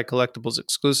Ringside Collectibles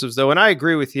exclusives, though, and I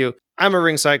agree with you. I'm a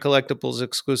Ringside Collectibles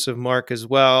exclusive, Mark, as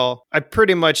well.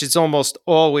 It's almost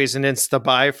always an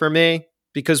insta-buy for me.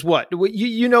 Because what?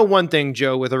 You know one thing,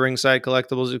 Joe, with a Ringside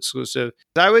Collectibles exclusive.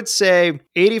 I would say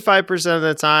 85% of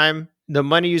the time, the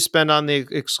money you spend on the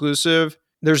exclusive,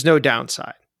 there's no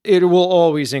downside. It will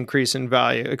always increase in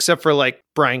value, except for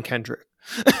Brian Kendrick.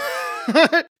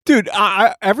 Dude,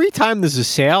 every time there's a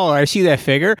sale or I see that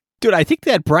figure, dude, I think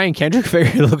that Brian Kendrick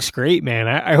figure looks great, man.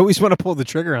 I always want to pull the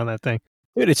trigger on that thing.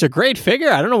 Dude, it's a great figure.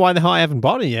 I don't know why the hell I haven't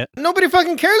bought it yet. Nobody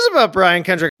fucking cares about Brian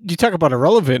Kendrick. You talk about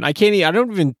irrelevant. I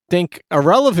don't even think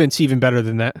irrelevant's even better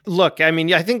than that. Look, I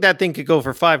mean, I think that thing could go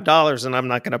for $5 and I'm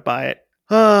not going to buy it.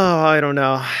 Oh, I don't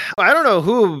know. I don't know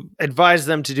who advised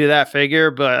them to do that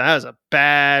figure, but that was a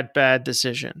bad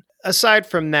decision. Aside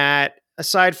from that,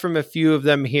 aside from a few of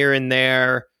them here and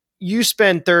there, you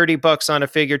spend $30 on a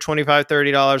figure, $25,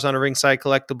 $30 on a Ringside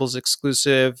Collectibles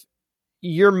exclusive,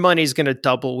 your money's going to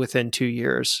double within 2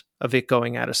 years of it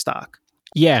going out of stock.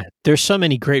 Yeah, there's so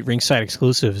many great Ringside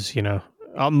exclusives,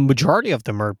 majority of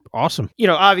them are awesome.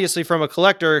 Obviously from a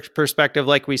collector perspective,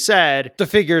 like we said, the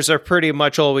figures are pretty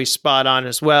much always spot on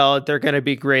as well. They're going to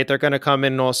be great. They're going to come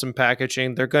in awesome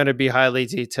packaging. They're going to be highly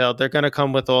detailed. They're going to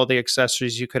come with all the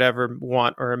accessories you could ever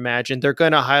want or imagine. They're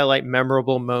going to highlight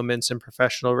memorable moments in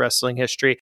professional wrestling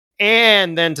history.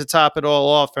 And then to top it all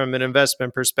off from an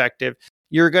investment perspective,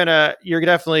 you're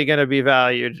definitely going to be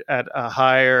valued at a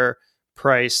higher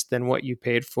price than what you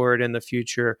paid for it in the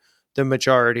future the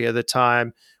majority of the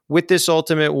time. With this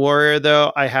Ultimate Warrior,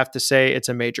 though, I have to say it's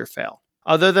a major fail.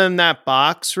 Other than that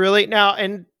box, really. Now,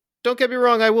 and don't get me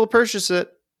wrong, I will purchase it.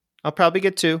 I'll probably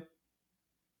get 2.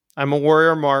 I'm a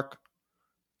Warrior mark.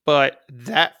 But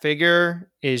that figure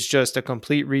is just a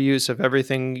complete reuse of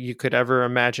everything you could ever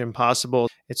imagine possible.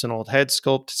 It's an old head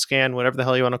sculpt scan, whatever the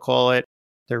hell you want to call it.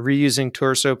 They're reusing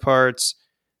torso parts.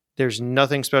 There's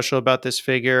nothing special about this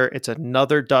figure. It's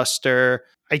another duster.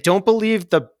 I don't believe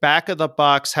the back of the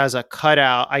box has a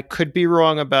cutout. I could be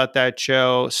wrong about that,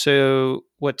 Joe. So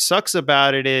what sucks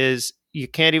about it is you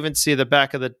can't even see the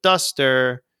back of the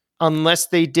duster unless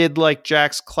they did like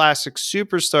Jack's Classic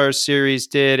Superstars series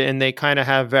did, and they kind of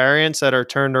have variants that are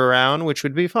turned around, which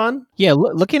would be fun. Yeah,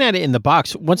 looking at it in the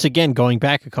box, once again, going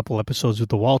back a couple episodes with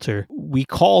the Walter, we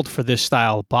called for this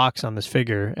style box on this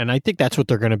figure, and I think that's what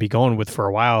they're going to be going with for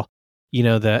a while.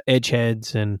 The edge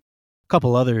heads and a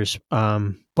couple others.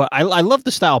 But I love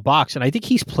the style box, and I think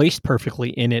he's placed perfectly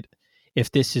in it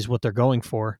if this is what they're going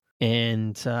for.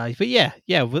 And but yeah,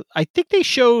 I think they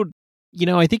showed,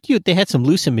 they had some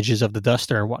loose images of the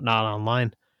duster and whatnot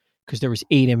online because there was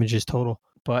 8 images total.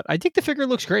 But I think the figure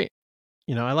looks great.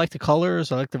 I like the colors.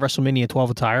 I like the WrestleMania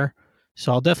 12 attire.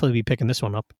 So I'll definitely be picking this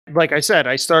one up. Like I said,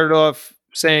 I started off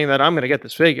saying that I'm going to get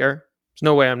this figure. There's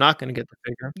no way I'm not going to get the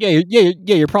figure.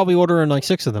 Yeah. You're probably ordering like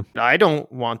 6 of them. I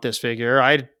don't want this figure.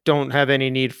 I don't have any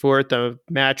need for it. The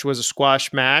match was a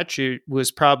squash match. It was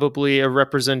probably a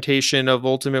representation of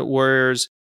Ultimate Warrior's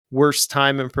worst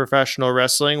time in professional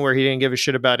wrestling, where he didn't give a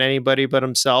shit about anybody but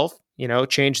himself.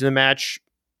 Changed the match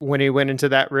when he went into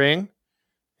that ring,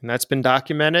 and that's been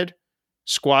documented.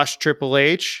 Squashed Triple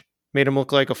H, made him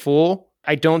look like a fool.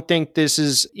 I don't think this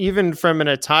is, even from an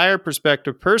attire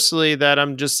perspective personally, that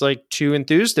I'm just like too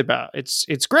enthused about. It's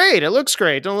great. It looks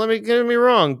great. Don't get me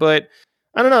wrong, but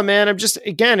I don't know, man.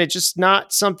 It's just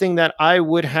not something that I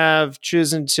would have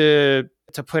chosen to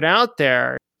put out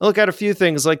there. I look at a few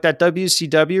things like that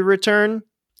WCW return.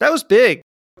 That was big.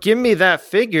 Give me that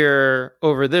figure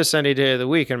over this any day of the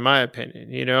week, in my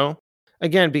opinion,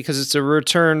 Again, because it's a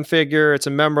return figure. It's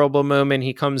a memorable moment.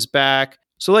 He comes back.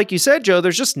 So like you said, Joe,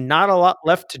 there's just not a lot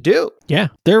left to do. Yeah,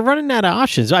 they're running out of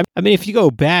options. I mean, if you go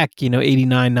back,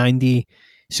 89, 90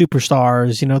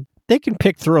 Superstars, they can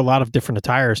pick through a lot of different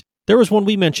attires. There was one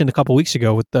we mentioned a couple weeks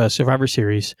ago with the Survivor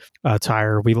Series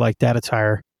attire. We liked that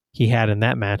attire he had in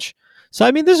that match. So,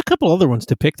 I mean, there's a couple other ones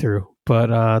to pick through,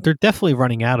 but they're definitely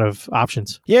running out of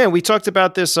options. Yeah, we talked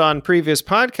about this on previous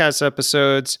podcast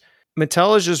episodes.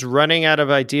 Mattel is just running out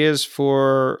of ideas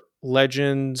for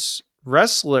Legends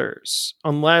wrestlers.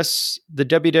 Unless the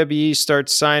WWE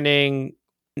starts signing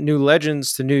new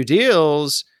Legends to new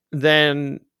deals,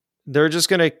 then they're just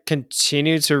going to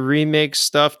continue to remake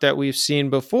stuff that we've seen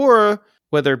before,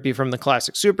 whether it be from the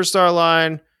Classic Superstar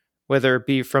line, whether it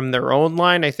be from their own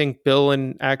line. I think Bill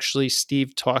and actually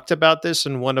Steve talked about this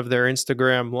in one of their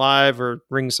Instagram Live or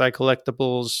Ringside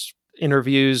Collectibles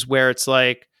interviews, where it's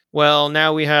like, well,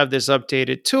 now we have this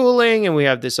updated tooling and we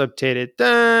have this updated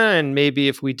and maybe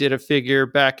if we did a figure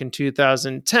back in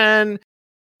 2010,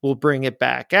 we'll bring it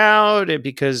back out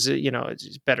because,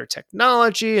 it's better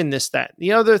technology and this, that, and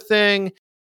the other thing.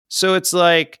 So it's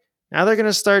like, now they're going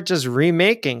to start just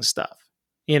remaking stuff,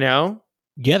 Yeah,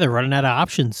 they're running out of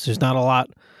options. There's not a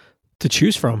lot to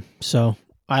choose from. So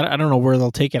I don't know where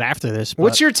they'll take it after this. But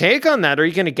what's your take on that? Are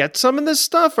you going to get some of this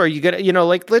stuff? Are you going to,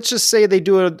 let's just say they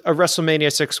do a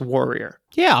WrestleMania 6 Warrior.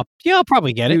 Yeah, I'll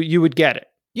probably get it. You would get it.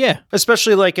 Yeah.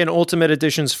 Especially like in Ultimate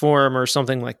Editions form or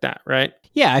something like that, right?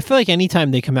 Yeah, I feel like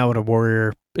anytime they come out with a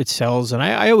Warrior, it sells, and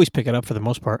I always pick it up for the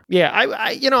most part. Yeah,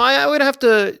 I would have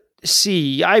to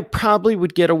see. I probably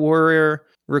would get a Warrior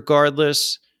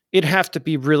regardless, it'd have to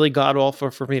be really god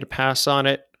awful for me to pass on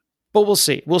it. But we'll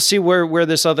see. We'll see where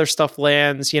this other stuff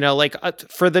lands. Like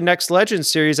for the next Legends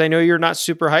series, I know you're not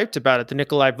super hyped about it. The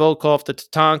Nikolai Volkov, the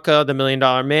Tatanka, the $1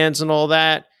 Million Mans and all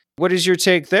that. What is your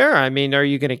take there? I mean, are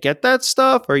you going to get that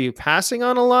stuff? Are you passing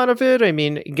on a lot of it? I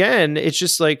mean, again, it's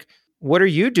just like, what are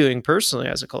you doing personally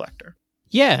as a collector?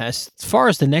 Yeah, as far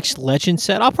as the next Legend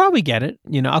set, I'll probably get it.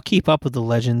 I'll keep up with the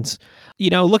Legends.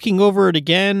 Looking over it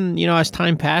again, as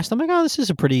time passed, I'm like, oh, this is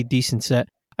a pretty decent set.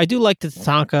 I do like the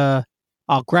Tatanka.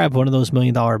 I'll grab one of those $1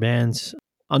 Million Mans,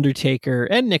 Undertaker,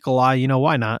 and Nikolai.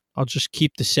 Why not? I'll just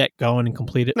keep the set going and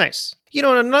complete it. Nice. And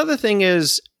another thing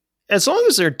is, as long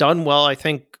as they're done well, I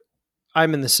think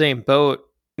I'm in the same boat.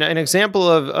 An example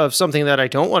of something that I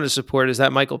don't want to support is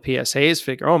that Michael P.S. Hayes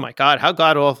figure. Oh my God, how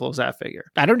god awful is that figure?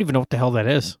 I don't even know what the hell that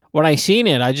is. When I seen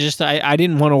it, I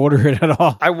didn't want to order it at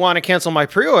all. I want to cancel my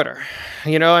pre-order.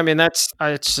 I mean,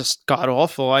 it's just god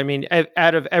awful. I mean,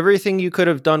 out of everything you could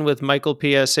have done with Michael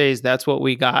P.S. Hayes, that's what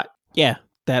we got. Yeah,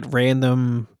 that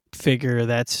random figure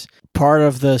that's part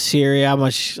of the series.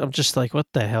 I'm just like, what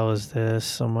the hell is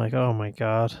this? I'm like, oh my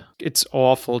God. It's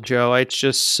awful, Joe. It's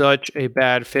just such a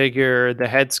bad figure. The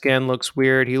head scan looks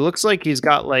weird. He looks like he's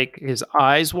got like his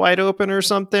eyes wide open or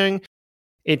something.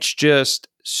 It's just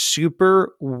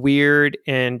super weird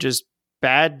and just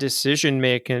bad decision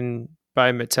making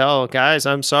by Mattel. Guys,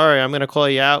 I'm sorry. I'm going to call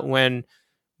you out when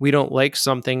we don't like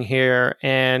something here.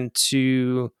 And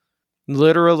to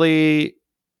literally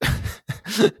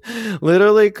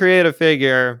create a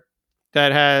figure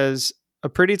that has a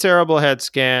pretty terrible head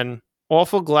scan,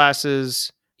 awful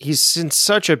glasses. He's in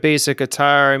such a basic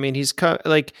attire. I mean, he's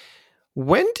like,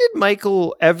 when did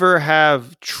Michael ever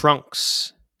have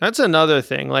trunks? That's another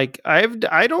thing. Like, I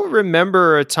don't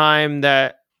remember a time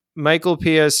that Michael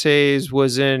P.S. Hayes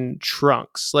was in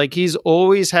trunks. Like, he's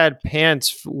always had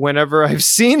pants whenever I've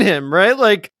seen him, right?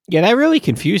 Like, yeah, that really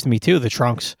confused me too, the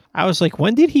trunks. I was like,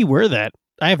 when did he wear that?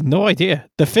 I have no idea.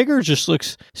 The figure just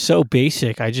looks so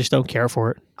basic. I just don't care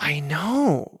for it. I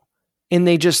know. And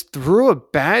they just threw a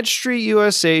Bad Street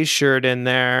USA shirt in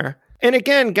there. And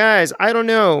again, guys, I don't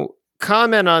know.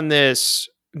 Comment on this.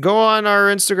 Go on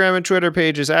our Instagram and Twitter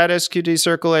pages at SQD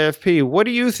Circle AFP. What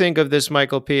do you think of this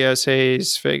Michael P.S.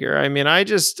 Hayes figure? I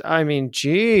mean,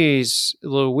 geez,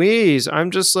 Louise. I'm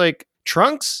just like,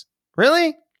 trunks?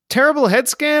 Really? Terrible head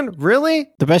scan? Really?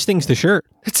 The best thing's the shirt.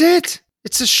 That's it.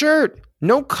 It's a shirt.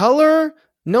 No color?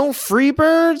 No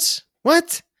Freebirds?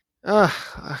 What? No.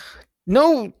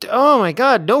 Oh my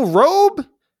God. No robe?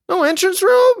 No entrance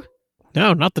robe?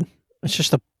 No, nothing. It's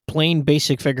just a plain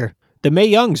basic figure. The Mae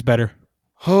Young's better.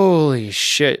 Holy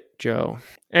shit, Joe.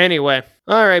 Anyway,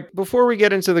 all right. Before we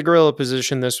get into the gorilla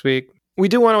position this week, we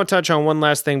do want to touch on one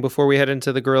last thing before we head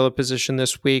into the gorilla position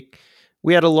this week.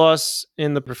 We had a loss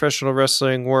in the professional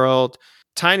wrestling world.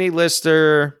 Tiny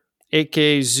Lister,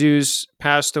 aka Zeus,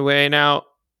 passed away. Now,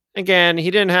 again,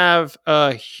 he didn't have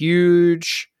a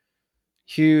huge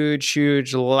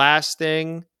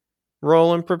lasting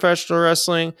role in professional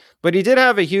wrestling, but he did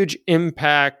have a huge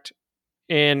impact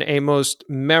in a most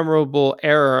memorable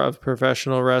era of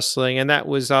professional wrestling, and that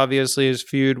was obviously his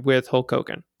feud with Hulk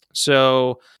Hogan.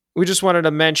 So we just wanted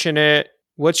to mention it.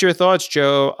 What's your thoughts,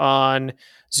 Joe, on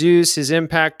Zeus, his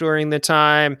impact during the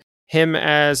time, him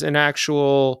as an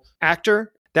actual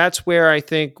actor? That's where I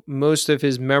think most of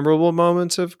his memorable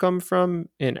moments have come from,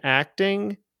 in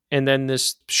acting, and then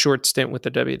this short stint with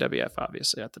the WWF,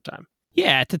 obviously, at the time.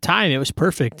 Yeah, at the time, it was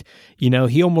perfect.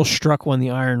 He almost struck when the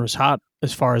iron was hot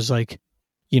as far as like,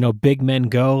 big men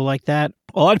go like that.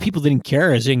 A lot of people didn't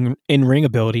care his in-ring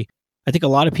ability. I think a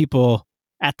lot of people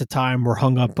at the time were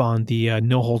hung up on the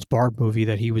No Holds Barred movie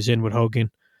that he was in with Hogan.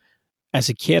 As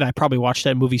a kid, I probably watched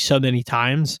that movie so many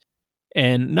times.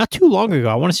 And not too long ago,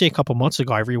 I want to say a couple months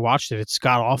ago, I rewatched it. It's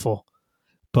god awful.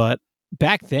 But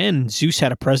back then, Zeus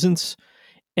had a presence.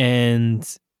 And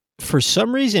for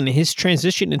some reason, his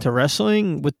transition into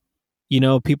wrestling with,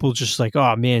 people just like,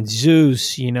 oh man,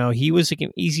 Zeus, he was like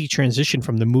an easy transition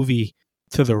from the movie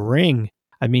to the ring.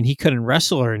 I mean, he couldn't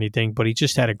wrestle or anything, but he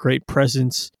just had a great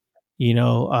presence,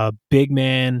 a big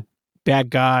man, bad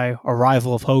guy, a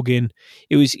rival of Hogan.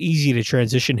 It was easy to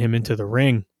transition him into the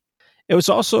ring. It was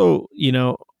also,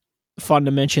 fun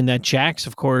to mention that Jax,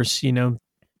 of course,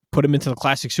 put him into the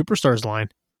Classic Superstars line.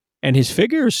 And his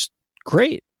figure's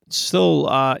great. It's still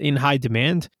in high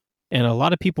demand. And a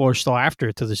lot of people are still after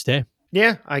it to this day.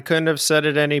 Yeah, I couldn't have said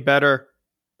it any better.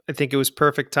 I think it was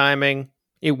perfect timing.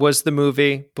 It was the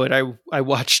movie, but I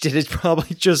watched it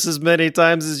probably just as many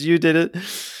times as you did it.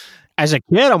 As a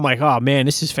kid, I'm like, oh man,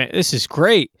 this is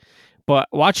great. But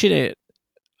watching it,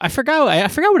 I forgot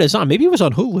what it was on. Maybe it was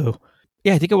on Hulu.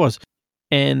 Yeah, I think it was.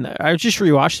 And I just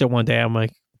rewatched it one day. I'm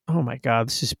like, oh my God,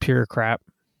 this is pure crap.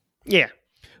 Yeah.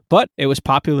 But it was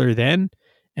popular then,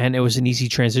 and it was an easy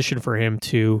transition for him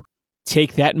to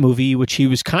take that movie, which he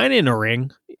was kind of in a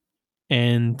ring,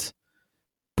 and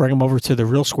bring him over to the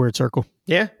real squared circle.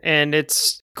 Yeah, and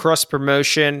it's cross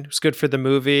promotion. It was good for the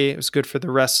movie. It was good for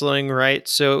the wrestling, right?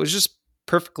 So it was just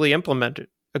perfectly implemented.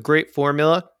 A great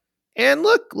formula. And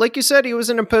look, like you said, he was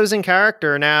an imposing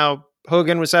character. Now,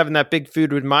 Hogan was having that big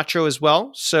feud with Macho as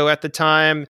well. So at the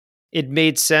time, it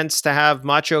made sense to have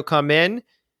Macho come in.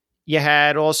 You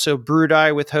had also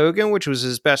Brudai with Hogan, which was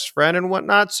his best friend and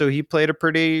whatnot. So he played a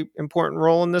pretty important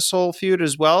role in this whole feud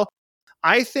as well.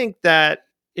 I think that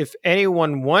if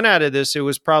anyone won out of this, it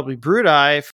was probably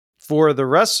Brudai for the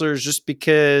wrestlers, just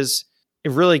because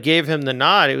it really gave him the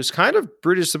nod. It was kind of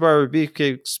Brutus the Barber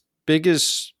Beefcake's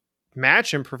biggest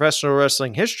match in professional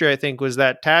wrestling history, I think, was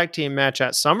that tag team match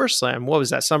at SummerSlam. What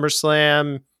was that?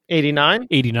 SummerSlam 89?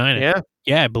 89. Yeah.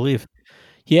 Yeah, I believe.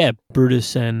 Yeah,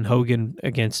 Brutus and Hogan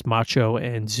against Macho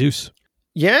and Zeus.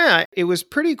 Yeah, it was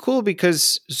pretty cool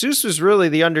because Zeus was really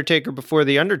the Undertaker before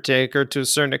the Undertaker to a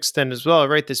certain extent as well,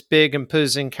 right? This big,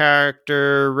 imposing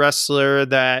character, wrestler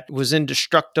that was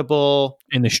indestructible.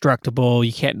 Indestructible.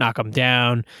 You can't knock him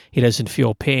down. He doesn't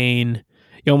feel pain.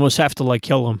 You almost have to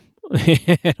kill him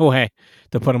in a way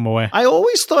to put him away. I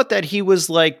always thought that he was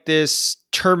like this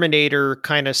Terminator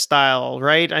kind of style,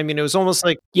 right? I mean, it was almost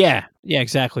like Yeah,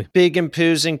 exactly. big,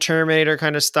 imposing Terminator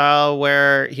kind of style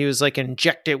where he was like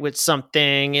injected with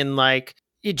something and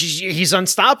he's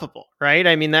unstoppable, right?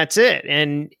 I mean, that's it.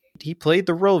 And he played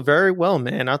the role very well,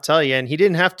 man, I'll tell you. And he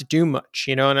didn't have to do much,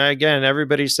 And again,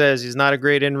 everybody says he's not a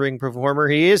great in-ring performer.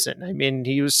 He isn't. I mean,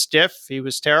 he was stiff. He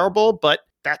was terrible, but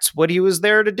that's what he was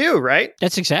there to do, right?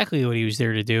 That's exactly what he was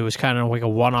there to do. It was kind of like a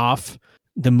one-off.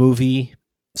 The movie,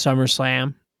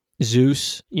 SummerSlam,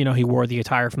 Zeus, he wore the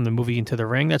attire from the movie into the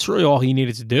ring. That's really all he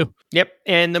needed to do. Yep.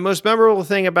 And the most memorable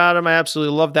thing about him, I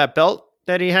absolutely love that belt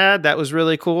that he had. That was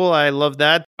really cool. I love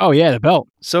that. Oh, yeah, the belt.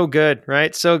 So good,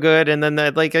 right? So good. And then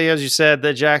that, as you said,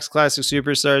 the Jakks Classic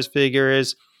Superstars figure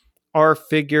is our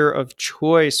figure of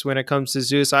choice when it comes to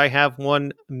Zeus. I have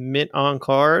one mint on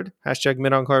card, hashtag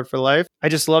mint on card for life. I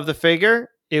just love the figure.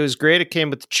 It was great. It came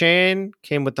with the chain,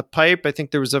 came with the pipe. I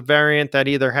think there was a variant that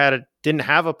either didn't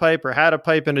have a pipe or had a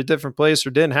pipe in a different place or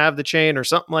didn't have the chain or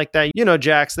something like that.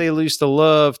 Jakks, they used to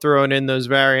love throwing in those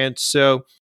variants. So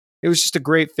it was just a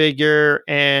great figure.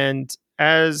 And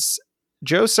as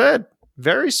Joe said,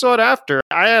 very sought after.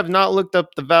 I have not looked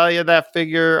up the value of that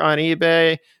figure on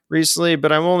eBay recently,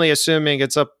 but I'm only assuming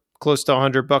it's up close to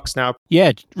 $100 now.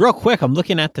 Yeah, real quick, I'm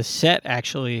looking at the set,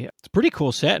 actually. It's a pretty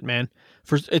cool set, man.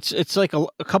 It's like a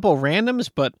couple of randoms,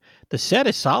 but the set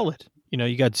is solid.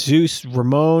 You got Zeus,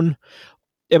 Ramon.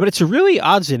 Yeah, but it's a really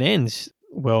odds and ends.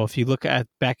 Well, if you look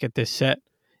back at this set,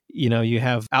 you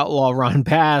have Outlaw Ron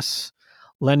Bass,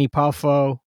 Lenny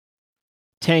Poffo,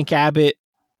 Tank Abbott,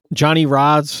 Johnny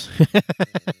Rods,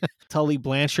 Tully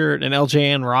Blanchard, and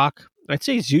LJN Rock. I'd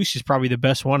say Zeus is probably the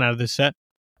best one out of this set.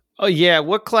 Oh, yeah.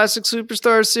 What Classic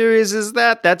Superstar series is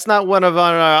that? That's not one on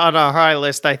our high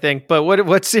list, I think. But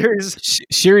what series?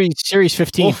 Series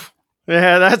 15. Oof.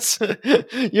 Yeah, that's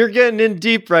you're getting in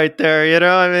deep right there.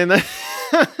 I mean,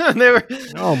 they were.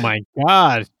 Oh my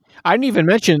God! I didn't even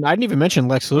mention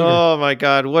Lex Luger. Oh my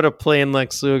God! What a plain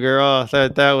Lex Luger! Oh,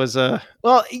 that was a.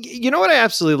 Well, you know what I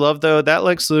absolutely love though? That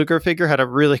Lex Luger figure had a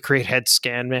really great head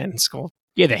scan, man. It's cool.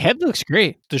 Yeah, the head looks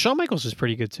great. Shawn Michaels is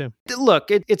pretty good too. Look,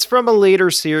 it's from a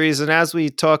later series, and as we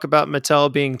talk about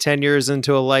Mattel being 10 years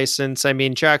into a license, I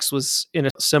mean, Jakks was in a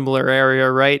similar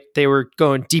area, right? They were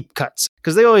going deep cuts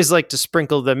because they always like to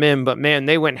sprinkle them in, but man,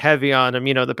 they went heavy on them,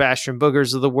 the Bastion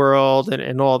Boogers of the world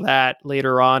and all that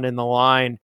later on in the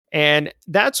line. And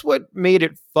that's what made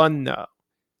it fun, though.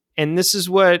 And this is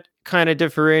what kind of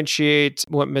differentiates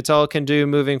what Mattel can do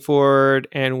moving forward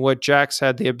and what Jakks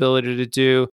had the ability to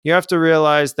do. You have to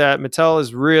realize that Mattel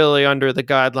is really under the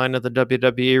guideline of the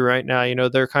WWE right now.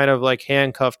 They're kind of like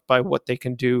handcuffed by what they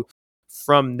can do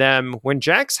from them. When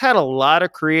Jakks had a lot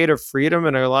of creative freedom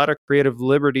and a lot of creative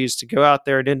liberties to go out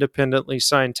there and independently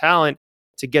sign talent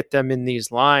to get them in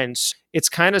these lines, it's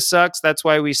kind of sucks. That's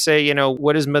why we say,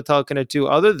 what is Mattel going to do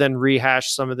other than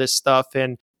rehash some of this stuff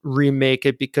and remake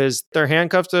it, because they're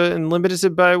handcuffed and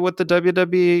limited by what the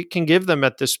WWE can give them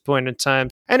at this point in time.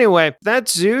 Anyway,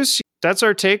 that's Zeus. That's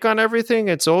our take on everything.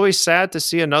 It's always sad to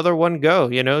see another one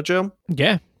go, Joe?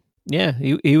 Yeah.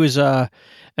 He was an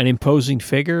imposing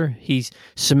figure. He's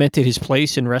cemented his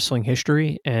place in wrestling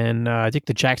history, and I think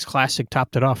the Jakks Classic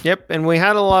topped it off. Yep, and we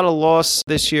had a lot of loss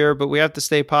this year, but we have to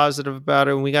stay positive about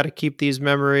it, and we got to keep these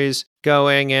memories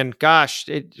going. And gosh,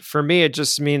 for me, it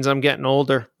just means I'm getting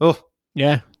older. Oh,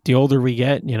 Yeah, the older we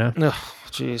get, Oh,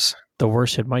 jeez. the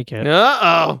worse it might get.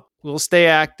 Uh-oh. We'll stay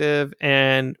active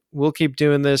and we'll keep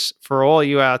doing this for all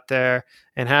you out there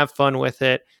and have fun with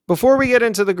it. Before we get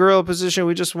into the gorilla position,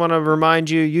 we just want to remind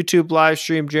you, YouTube live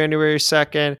stream January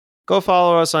 2nd. Go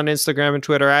follow us on Instagram and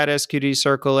Twitter at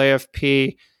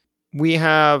SQDCircleAFP. We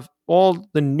have all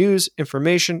the news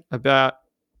information about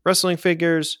wrestling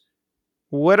figures.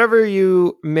 Whatever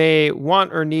you may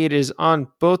want or need is on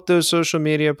both those social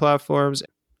media platforms.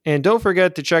 And don't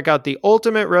forget to check out the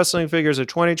Ultimate Wrestling Figures of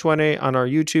 2020 on our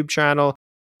YouTube channel.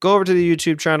 Go over to the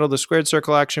YouTube channel, the Squared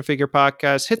Circle Action Figure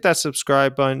Podcast. Hit that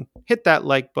subscribe button. Hit that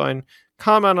like button.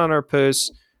 Comment on our posts.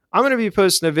 I'm going to be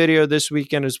posting a video this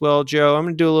weekend as well, Joe. I'm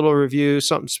going to do a little review,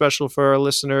 something special for our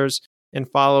listeners and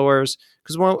followers,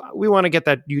 because we want to get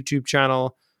that YouTube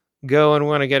channel going. We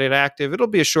want to get it active. It'll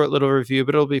be a short little review,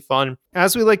 but it'll be fun.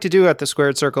 As we like to do at the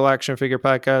Squared Circle Action Figure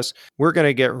Podcast, we're going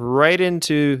to get right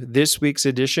into this week's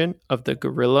edition of the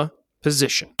Gorilla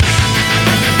Position.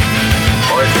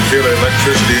 I can feel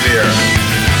electricity in the air.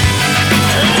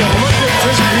 Take a look at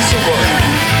this piece of work.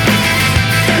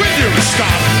 Will you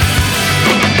stop?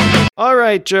 All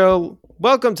right, Joe.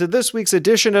 Welcome to this week's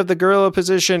edition of the Gorilla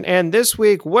Position. And this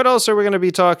week, what else are we going to be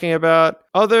talking about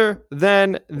other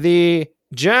than the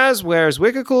Jazzwares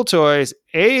Wicked Cool Toys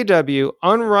AEW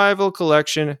Unrivaled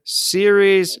Collection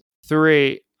Series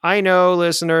 3. I know,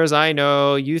 listeners, I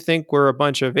know you think we're a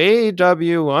bunch of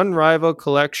AEW Unrivaled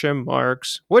Collection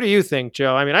marks. What do you think,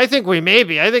 Joe? I mean, I think we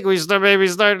maybe start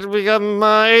to become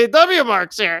AEW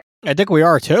marks here. I think we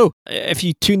are too. If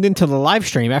you tuned into the live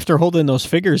stream after holding those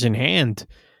figures in hand,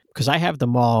 because I have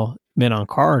them all mint on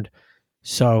card.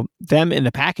 So them in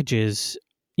the packages,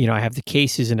 I have the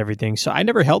cases and everything. So I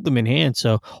never held them in hand.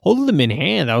 So holding them in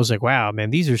hand, I was like, wow,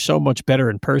 man, these are so much better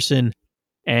in person.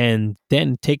 And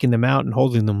then taking them out and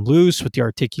holding them loose with the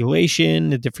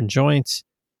articulation, the different joints,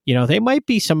 they might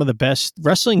be some of the best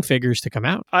wrestling figures to come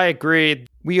out. I agree.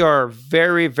 We are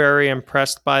very, very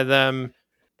impressed by them.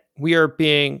 We are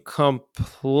being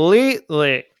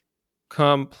completely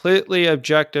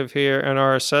objective here in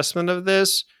our assessment of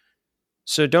this.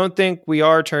 So don't think we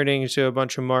are turning into a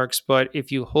bunch of marks, but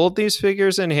if you hold these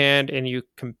figures in hand and you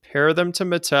compare them to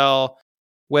Mattel,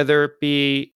 whether it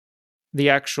be the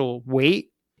actual weight.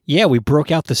 Yeah, we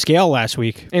broke out the scale last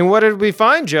week. And what did we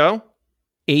find, Joe?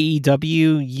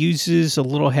 AEW uses a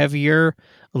little heavier,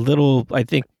 a little, I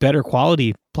think, better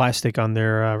quality plastic on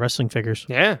their wrestling figures.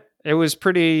 Yeah, it was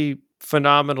pretty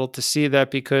phenomenal to see that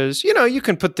because, you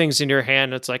can put things in your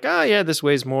hand. It's like, oh, yeah, this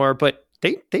weighs more, but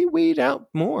they weighed out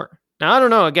more. Now, I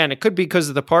don't know. Again, it could be because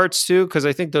of the parts, too, because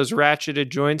I think those ratcheted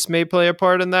joints may play a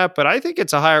part in that, but I think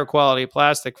it's a higher quality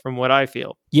plastic from what I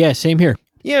feel. Yeah, same here.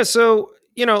 Yeah, so,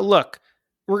 look,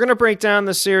 we're going to break down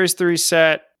the Series 3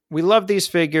 set. We love these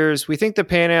figures. We think the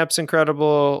Pan Am's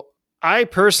incredible. I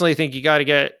personally think you got to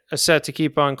get a set to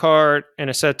keep on card and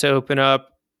a set to open up.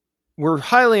 We're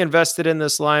highly invested in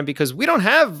this line because we don't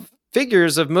have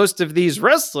figures of most of these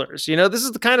wrestlers. This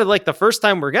is kind of like the first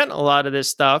time we're getting a lot of this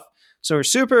stuff. So we're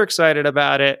super excited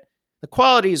about it. The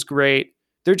quality is great.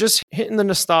 They're just hitting the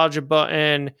nostalgia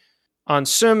button on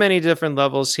so many different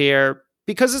levels here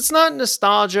because it's not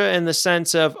nostalgia in the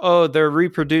sense of, oh, they're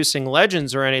reproducing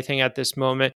legends or anything at this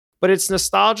moment, but it's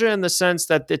nostalgia in the sense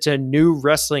that it's a new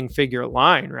wrestling figure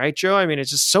line, right, Joe? I mean,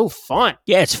 it's just so fun.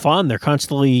 Yeah, it's fun. They're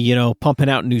constantly, pumping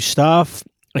out new stuff,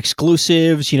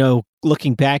 exclusives,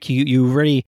 looking back, you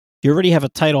already have a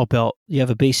title belt. You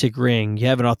have a basic ring. You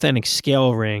have an authentic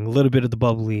scale ring, a little bit of the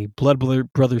bubbly, Blood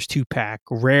Brothers 2-pack,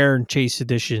 rare and chase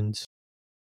editions.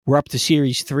 We're up to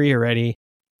Series 3 already.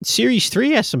 Series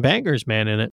 3 has some bangers, man,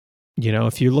 in it.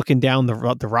 If you're looking down the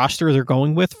roster they're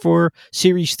going with for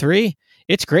Series 3,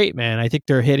 it's great, man. I think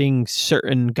they're hitting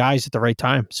certain guys at the right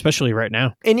time, especially right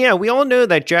now. And yeah, we all know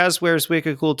that Jazzwares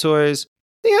Wicked Cool Toys,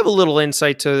 they have a little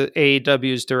insight to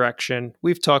AEW's direction.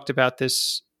 We've talked about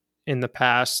this in the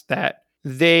past, that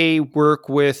they work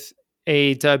with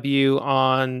AEW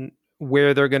on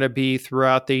where they're going to be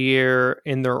throughout the year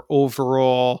in their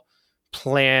overall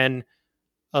plan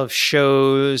of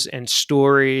shows and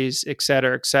stories, et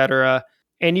cetera, et cetera.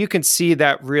 And you can see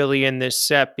that really in this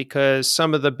set because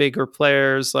some of the bigger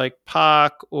players like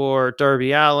Pac or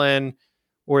Darby Allin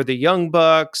or the Young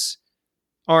Bucks,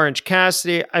 Orange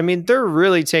Cassidy, I mean, they're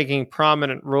really taking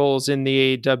prominent roles in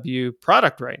the AEW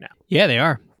product right now. Yeah, they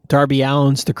are. Darby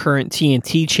Allin's the current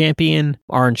TNT champion.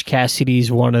 Orange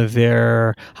Cassidy's one of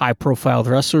their high-profile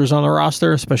wrestlers on the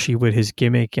roster, especially with his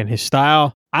gimmick and his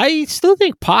style. I still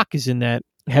think Pac is in that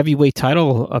heavyweight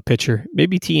title picture,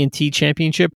 maybe TNT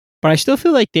championship, but I still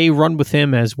feel like they run with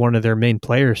him as one of their main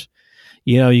players.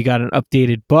 You got an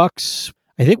updated Bucks.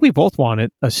 I think we both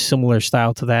wanted a similar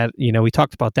style to that. You know, we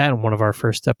talked about that in one of our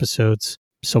first episodes.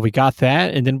 So we got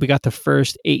that, and then we got the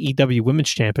first AEW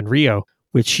Women's Champion, Rio,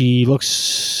 which she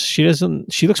looks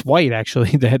white,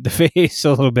 actually, the face a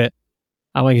little bit.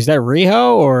 I'm like, is that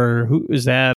Riho or who is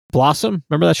that? Blossom?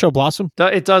 Remember that show, Blossom?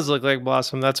 It does look like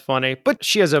Blossom. That's funny. But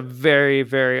she has a very,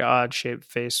 very odd shaped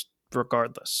face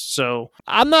regardless. So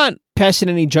I'm not passing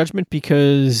any judgment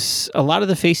because a lot of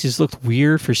the faces looked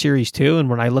weird for Series 2. And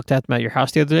when I looked at them at your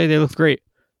house the other day, they looked great.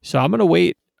 So I'm going to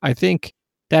wait. I think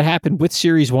that happened with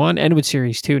Series 1 and with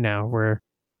Series 2 now, where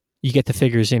you get the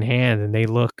figures in hand and they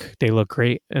look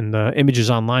great. And the images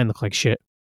online look like shit.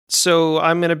 So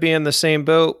I'm going to be in the same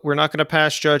boat. We're not going to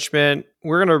pass judgment.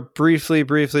 We're going to briefly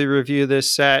review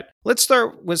this set. Let's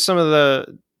start with some of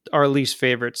our least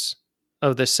favorites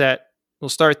of the set. We'll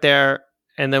start there,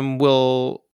 and then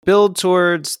we'll build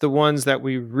towards the ones that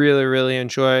we really, really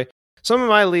enjoy. Some of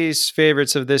my least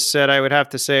favorites of this set, I would have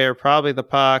to say, are probably the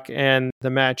Pac and the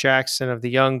Matt Jackson of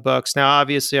the Young Bucks. Now,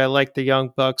 obviously, I like the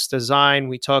Young Bucks design.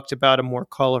 We talked about a more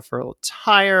colorful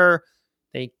attire.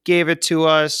 They gave it to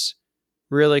us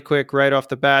really quick right off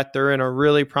the bat. They're in a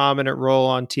really prominent role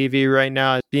on TV right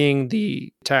now, being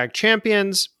the tag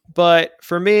champions. But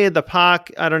for me, the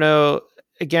Pac, I don't know.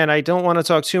 Again, I don't want to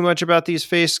talk too much about these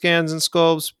face scans and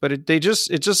sculpts, but it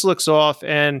just looks off.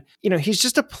 And, he's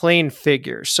just a plain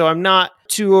figure. So I'm not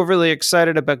too overly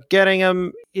excited about getting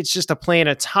him. It's just a plain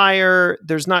attire.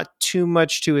 There's not too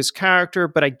much to his character,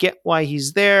 but I get why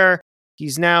he's there.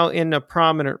 He's now in a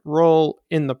prominent role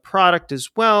in the product as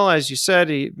well. As you said,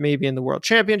 he may be in the World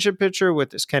Championship picture with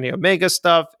this Kenny Omega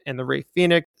stuff and the Rey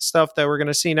Fenix stuff that we're going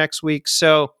to see next week.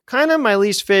 So kind of my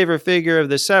least favorite figure of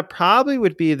the set probably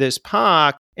would be this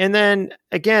Pac. And then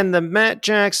again, the Matt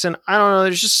Jackson, I don't know,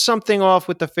 there's just something off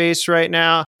with the face right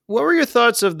now. What were your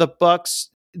thoughts of the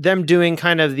Bucks, them doing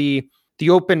kind of the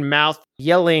open mouth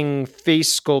yelling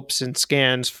face sculpts and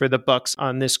scans for the Bucks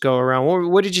on this go around?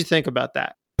 What did you think about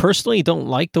that? Personally, don't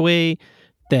like the way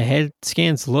the head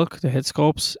scans look, the head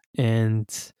sculpts, and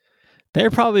they're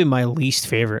probably my least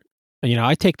favorite.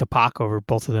 I take the Pac over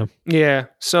both of them. Yeah.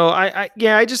 So I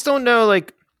just don't know.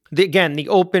 Like the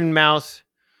open mouth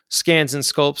scans and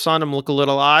sculpts on them look a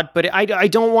little odd, but I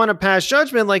don't want to pass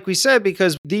judgment, like we said,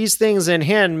 because these things in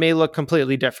hand may look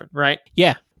completely different, right?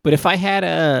 Yeah. But if I had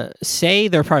to say,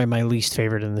 they're probably my least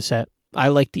favorite in the set. I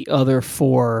like the other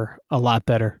four a lot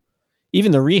better.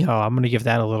 Even the Riho, I'm going to give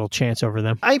that a little chance over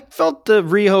them. I felt the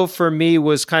Riho for me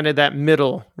was kind of that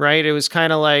middle, right? It was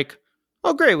kind of like,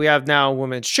 oh, great, we have now a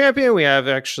women's champion. We have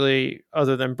actually,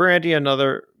 other than Brandy,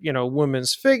 another,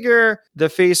 women's figure. The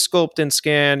face sculpt and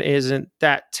scan isn't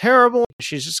that terrible.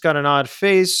 She's just got an odd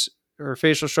face. Her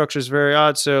facial structure is very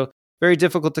odd. So very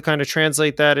difficult to kind of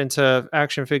translate that into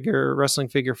action figure, wrestling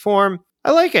figure form.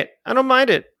 I like it. I don't mind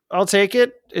it. I'll take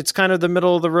it. It's kind of the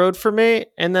middle of the road for me.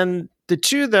 And then the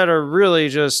two that are really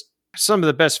just some of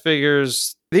the best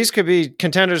figures, these could be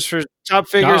contenders for top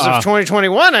figures of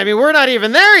 2021. I mean, we're not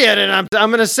even there yet. And I'm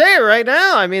going to say it right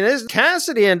now. I mean, this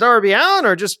Cassidy and Darby Allin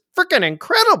are just freaking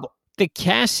incredible. The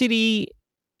Cassidy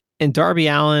and Darby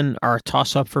Allin are a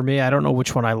toss-up for me. I don't know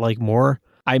which one I like more.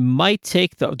 I might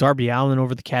take the Darby Allin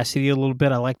over the Cassidy a little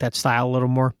bit. I like that style a little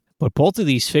more. But both of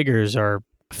these figures are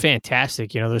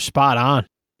fantastic. They're spot on.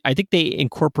 I think they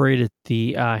incorporated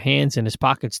the hands in his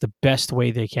pockets the best way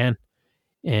they can.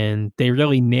 And they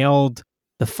really nailed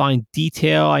the fine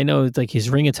detail. I know like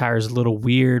his ring attire is a little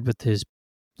weird with his,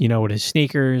 with his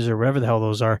sneakers or whatever the hell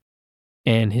those are.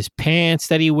 And his pants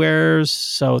that he wears.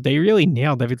 So they really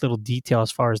nailed every little detail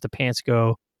as far as the pants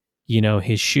go.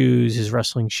 His shoes, his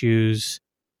wrestling shoes,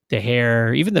 the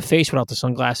hair, even the face without the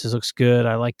sunglasses looks good.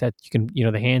 I like that you can,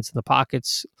 the hands in the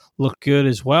pockets look good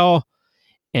as well.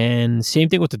 And same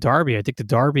thing with the Darby. I think the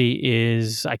Darby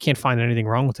is, I can't find anything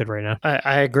wrong with it right now.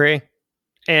 I agree.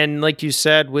 And like you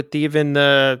said, with even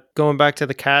going back to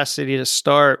the Cassidy to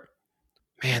start,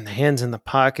 man, the hands in the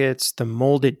pockets, the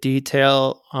molded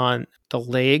detail on the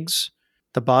legs,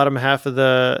 the bottom half of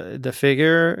the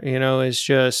figure, is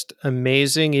just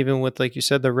amazing. Even with, like you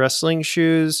said, the wrestling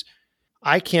shoes.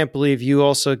 I can't believe you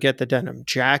also get the denim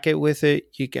jacket with it.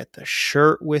 You get the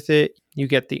shirt with it. You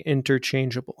get the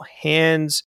interchangeable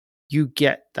hands. You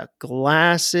get the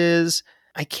glasses.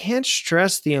 I can't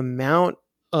stress the amount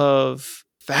of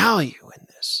value in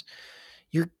this.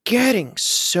 You're getting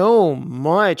so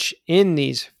much in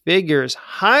these figures.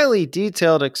 Highly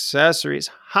detailed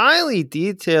accessories, highly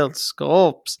detailed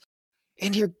sculpts.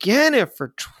 And you're getting it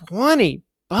for $20,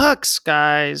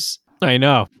 guys. I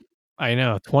know.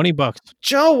 $20.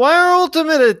 Joe, why are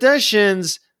Ultimate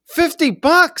Editions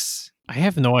 $50? I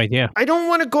have no idea. I don't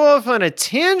want to go off on a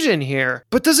tangent here,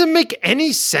 but does it make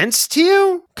any sense to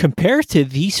you? Compared to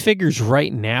these figures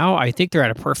right now, I think they're at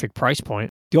a perfect price point.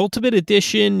 The Ultimate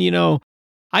Edition,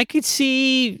 I could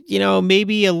see,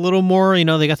 maybe a little more,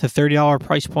 they got the $30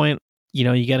 price point.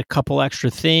 You get a couple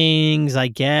extra things, I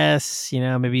guess,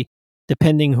 maybe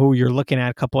depending who you're looking at,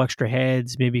 a couple extra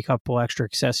heads, maybe a couple extra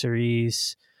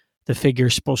accessories. The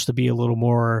figure's supposed to be a little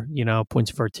more,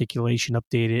 points of articulation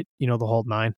updated, the whole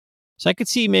nine. So I could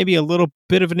see maybe a little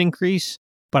bit of an increase,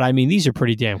 but I mean, these are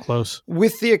pretty damn close.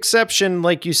 With the exception,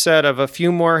 like you said, of a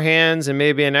few more hands and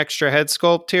maybe an extra head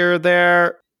sculpt here or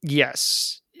there,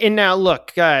 yes. And now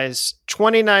look, guys,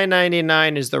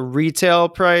 $29.99 is the retail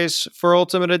price for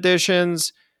Ultimate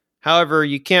Editions. However,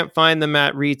 you can't find them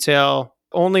at retail.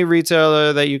 Only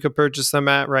retailer that you could purchase them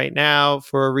at right now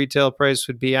for a retail price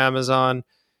would be Amazon.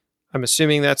 I'm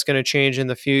assuming that's going to change in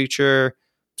the future.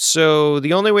 So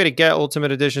the only way to get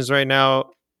Ultimate Editions right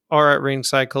now are at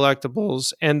Ringside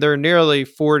Collectibles, and they're nearly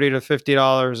 $40 to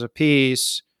 $50 a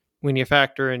piece when you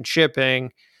factor in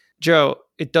shipping. Joe,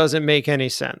 it doesn't make any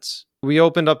sense. We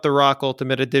opened up the Rock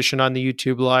Ultimate Edition on the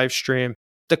YouTube live stream.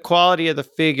 The quality of the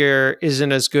figure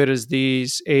isn't as good as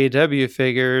these AEW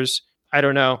figures. I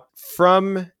don't know.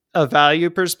 From a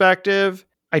value perspective,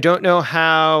 I don't know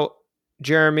how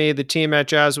Jeremy, the team at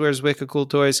Jazzwares Wicked Cool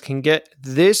Toys, can get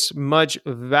this much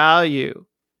value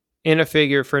in a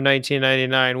figure for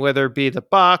 $19.99, whether it be the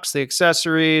box, the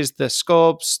accessories, the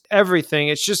sculpts, everything.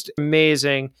 It's just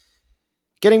amazing.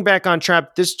 Getting back on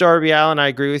track, this Darby Allin, I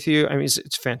agree with you. I mean,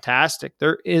 it's fantastic.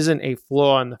 There isn't a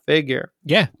flaw in the figure.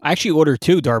 Yeah, I actually ordered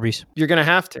 2 Darbys. You're going to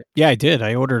have to. Yeah, I did.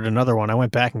 I ordered another one. I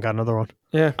went back and got another one.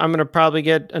 Yeah, I'm going to probably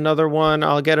get another one.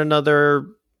 I'll get another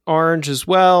orange as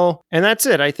well. And that's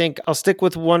it. I think I'll stick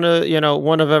with one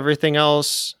of everything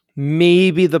else.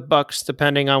 Maybe the Bucks,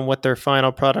 depending on what their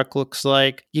final product looks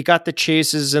like. You got the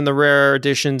chases and the rare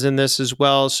editions in this as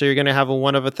well. So you're going to have a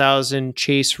 1 of 1,000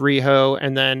 Chase Riho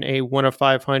and then a 1 of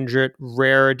 500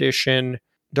 rare edition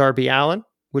Darby Allin,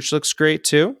 which looks great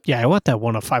too. Yeah, I want that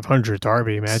 1 of 500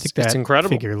 Darby, man. I think that's incredible.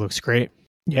 Figure looks great.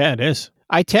 Yeah, it is.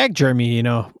 I tagged Jeremy,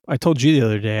 I told you the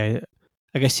other day,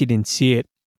 I guess he didn't see it.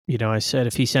 I said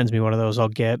if he sends me one of those, I'll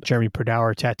get Jeremy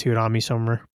Perdauer tattooed on me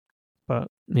somewhere. But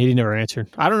he never answered.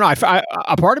 I don't know.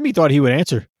 A part of me thought he would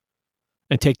answer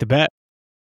and take the bet.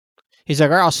 He's like,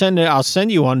 all right, I'll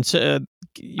send you one.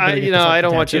 I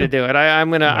don't want you to do it. I'm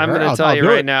gonna tell you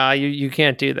right now, you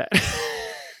can't do that.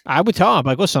 I would tell him,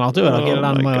 like, listen, I'll do it. I'll get it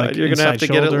on my you're gonna have to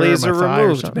get it laser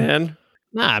removed, man.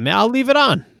 Nah, man, I'll leave it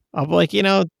on. I'll be like,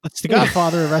 it's the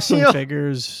Godfather of wrestling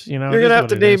figures. You're gonna have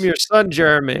to name your son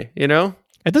Jeremy.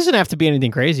 It doesn't have to be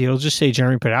anything crazy. It'll just say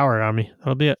Jeremy Perdauer on me.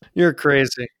 That'll be it. You're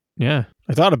crazy. Yeah,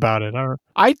 I thought about it.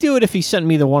 I'd do it if he sent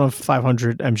me the 1 of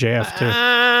 500 MJF too.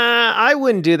 I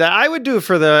wouldn't do that. I would do it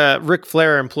for the Ric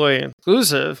Flair employee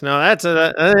exclusive. No, that's We're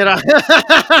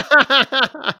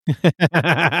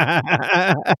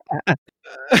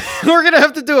going to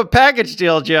have to do a package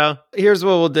deal, Joe. Here's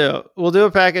what we'll do. We'll do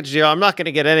a package deal. I'm not going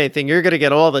to get anything. You're going to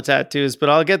get all the tattoos, but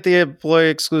I'll get the employee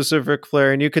exclusive Ric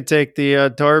Flair, and you could take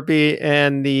the Darby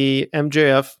and the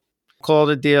MJF. Call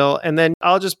it a deal, and then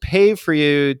I'll just pay for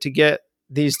you to get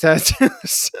these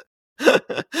tattoos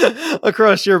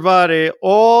across your body.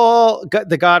 All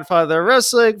the Godfather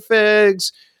wrestling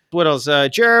figs. What else?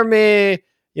 Jeremy,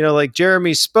 like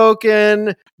Jeremy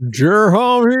Spoken.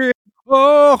 Jeremy.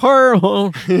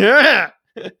 Yeah.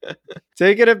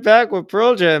 Taking it back with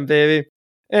Pearl Jam, baby.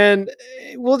 And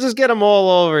we'll just get them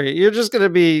all over you. You're just going to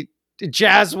be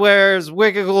Jazzwares,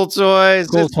 Wicked Cool Toys.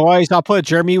 Cool Toys. I'll put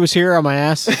Jeremy Was Here on my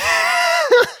ass.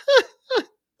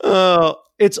 Oh,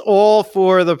 it's all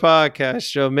for the podcast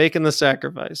show, making the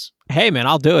sacrifice. Hey, man,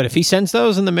 I'll do it. If he sends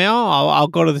those in the mail, I'll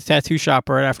go to the tattoo shop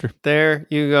right after. There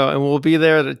you go. And we'll be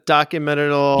there to document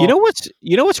it all. You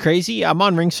know what's crazy? I'm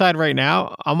on Ringside right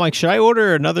now. I'm like, should I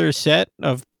order another set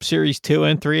of Series 2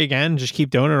 and 3 again? Just keep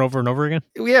doing it over and over again?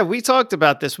 Yeah, we talked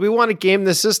about this. We want to game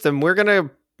the system. We're going to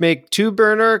make 2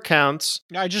 burner accounts.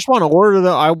 I just want to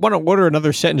order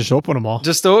another set and just open them all.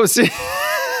 Just to see.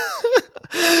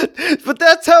 But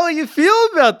that's how you feel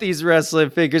about these wrestling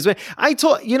figures. When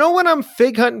I'm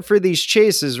fig hunting for these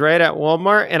chases right at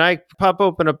Walmart and I pop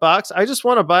open a box, I just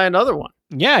want to buy another one.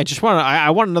 Yeah, I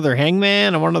want another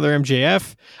Hangman. I want another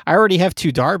MJF. I already have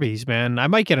 2 Darbys, man. I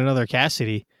might get another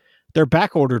Cassidy. They're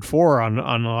back ordered for on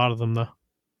a lot of them though.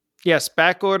 Yes,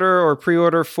 back order or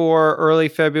pre-order for early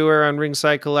February on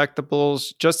Ringside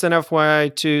Collectibles. Just an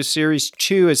FYI too, Series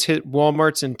 2 has hit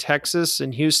Walmarts in Texas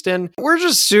and Houston. We're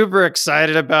just super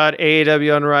excited about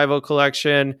AEW Unrivaled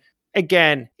Collection.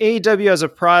 Again, AEW as a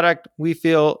product, we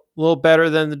feel a little better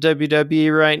than the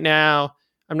WWE right now.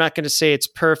 I'm not going to say it's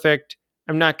perfect.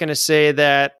 I'm not going to say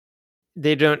that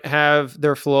they don't have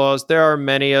their flaws. There are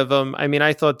many of them. I mean,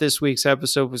 I thought this week's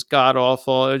episode was god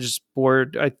awful. I was just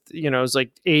bored. It was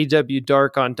like AEW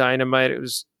Dark on Dynamite. It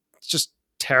was just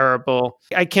terrible.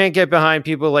 I can't get behind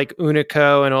people like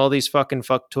Unico and all these fucking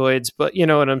fucktoids, but you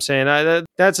know what I'm saying.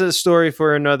 That's a story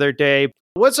for another day.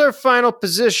 What's our final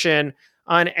position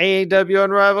on AEW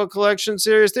Unrivaled Collection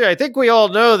Series 3? I think we all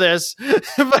know this.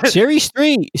 But Series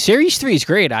 3 is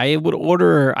great. I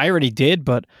already did,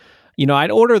 but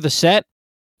I'd order the set.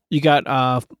 You got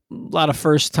a lot of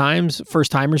first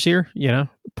timers here.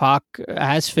 Pac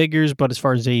has figures, but as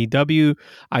far as AEW,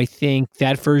 I think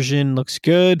that version looks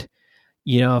good.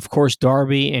 Of course,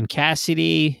 Darby and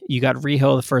Cassidy. You got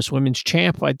Riho, the first women's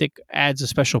champ. I think adds a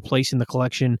special place in the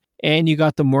collection. And you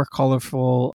got the more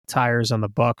colorful tires on the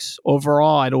Bucks.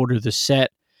 Overall, I'd order the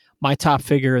set. My top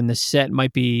figure in the set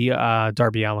might be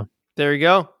Darby Allin. There you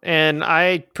go. And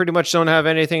I pretty much don't have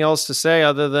anything else to say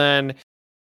other than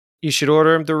you should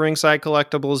order them through Ringside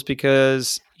Collectibles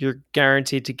because you're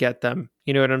guaranteed to get them.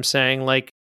 You know what I'm saying?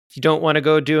 Like, if you don't want to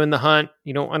go doing the hunt,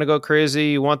 you don't want to go crazy,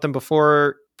 you want them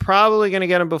before, probably going to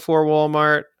get them before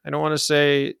Walmart. I don't want to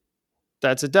say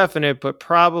that's a definite, but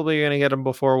probably going to get them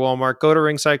before Walmart. Go to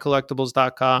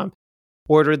ringsidecollectibles.com,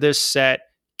 order this set,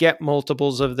 get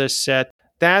multiples of this set.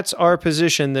 That's our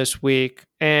position this week.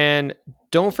 And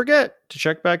don't forget to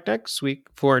check back next week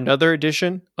for another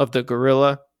edition of the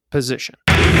Gorilla Position.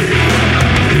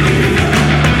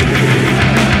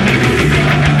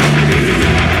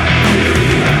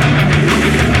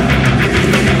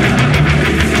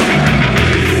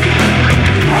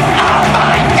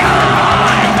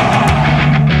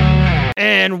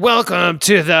 And welcome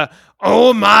to the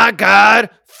Oh My God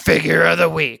Figure of the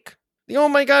Week. The Oh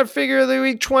My God Figure of the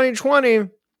Week 2020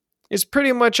 is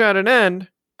pretty much at an end.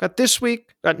 Got this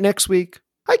week, got next week.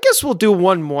 I guess we'll do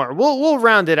one more. We'll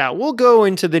round it out. We'll go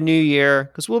into the new year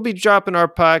because we'll be dropping our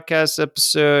podcast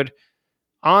episode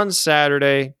on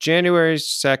Saturday, January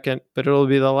 2nd, but it'll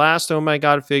be the last Oh My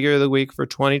God Figure of the Week for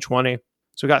 2020.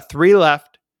 So we got 3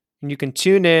 left, and you can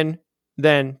tune in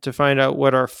then to find out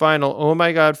what our final Oh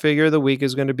My God Figure of the Week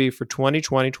is going to be for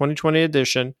 2020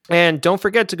 edition. And don't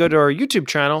forget to go to our YouTube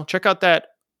channel. Check out that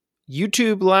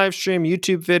YouTube live stream,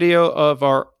 YouTube video of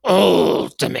our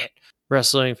ultimate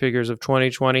wrestling figures of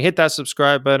 2020. Hit that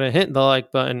subscribe button, hit the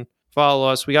like button, follow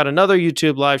us. We got another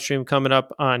YouTube live stream coming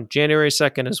up on January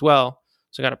 2nd as well.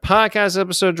 So we got a podcast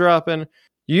episode dropping,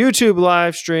 YouTube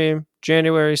live stream,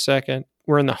 January 2nd.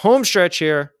 We're in the home stretch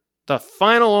here. The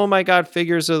final Oh My God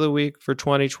Figures of the Week for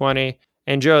 2020.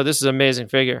 And Joe, this is an amazing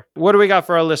figure. What do we got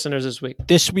for our listeners this week?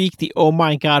 This week, the Oh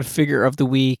My God Figure of the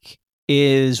Week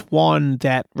is one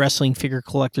that wrestling figure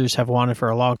collectors have wanted for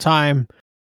a long time.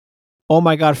 Oh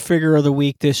My God Figure of the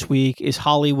Week this week is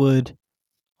Hollywood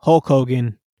Hulk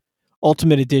Hogan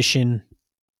Ultimate Edition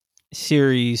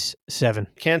Series 7.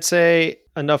 Can't say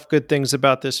enough good things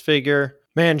about this figure.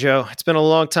 Man, Joe, it's been a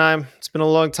long time. It's been a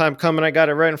long time coming. I got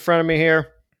it right in front of me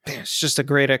here. It's just a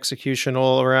great execution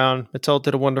all around. Mattel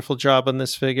did a wonderful job on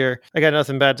this figure. I got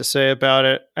nothing bad to say about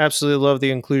it. Absolutely love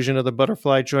the inclusion of the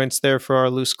butterfly joints there for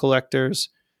our loose collectors.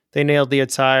 They nailed the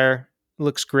attire.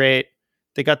 Looks great.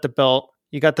 They got the belt.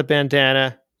 You got the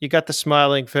bandana. You got the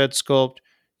smiling head sculpt.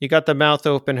 You got the mouth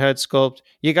open head sculpt.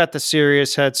 You got the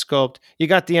serious head sculpt. You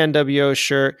got the NWO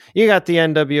shirt. You got the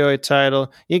NWO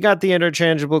title. You got the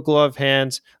interchangeable glove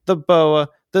hands, the boa,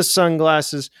 the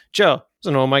sunglasses. Joe, it's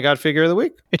an Oh My God Figure of the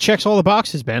Week. It checks all the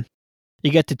boxes, man.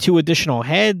 You get the 2 additional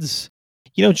heads.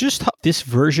 Just this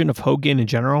version of Hogan in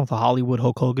general, the Hollywood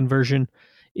Hulk Hogan version,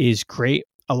 is great.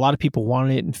 A lot of people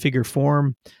wanted it in figure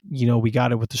form. We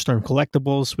got it with the Storm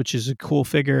Collectibles, which is a cool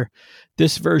figure.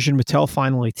 This version, Mattel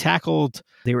finally tackled.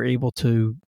 They were able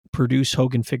to produce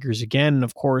Hogan figures again. And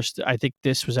of course, I think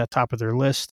this was at top of their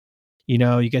list. You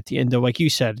get the like you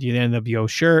said, the NWO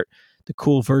shirt, the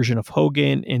cool version of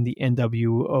Hogan in the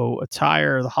NWO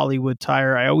attire, the Hollywood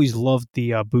attire. I always loved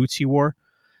the boots he wore.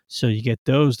 So you get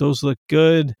those. Those look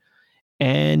good.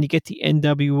 And you get the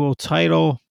NWO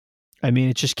title. I mean,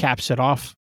 it just caps it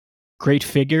off. Great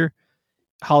figure.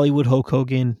 Hollywood Hulk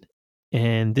Hogan.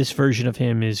 And this version of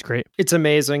him is great. It's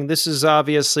amazing. This is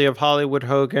obviously of Hollywood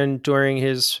Hogan during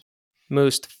his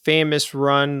most famous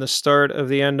run, the start of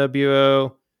the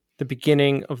NWO, the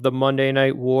beginning of the Monday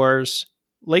Night Wars.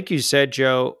 Like you said,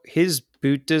 Joe, his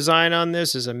boot design on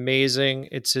this is amazing.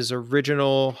 It's his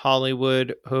original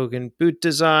Hollywood Hogan boot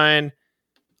design.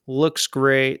 Looks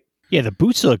great. Yeah, the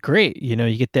boots look great. You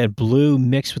get that blue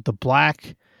mixed with the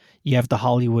black. You have the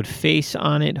Hollywood face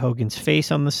on it, Hogan's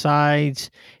face on the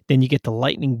sides. Then you get the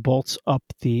lightning bolts up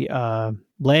the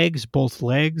legs, both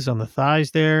legs on the thighs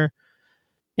there.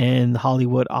 and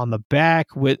Hollywood on the back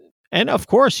and of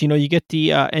course, you get the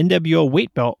NWO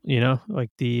weight belt, like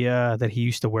the that he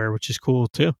used to wear, which is cool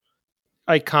too.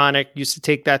 Iconic. Used to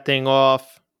take that thing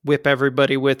off, whip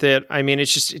everybody with it. I mean,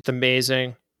 it's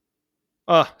amazing.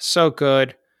 Oh, so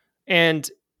good. And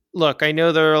look, I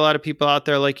know there are a lot of people out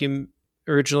there, like you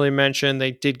originally mentioned,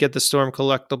 they did get the Storm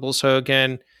Collectibles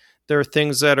Hogan. There are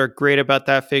things that are great about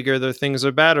that figure. There are things that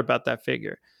are bad about that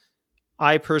figure.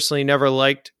 I personally never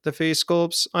liked the face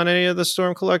sculpts on any of the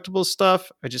Storm Collectibles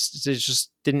stuff. It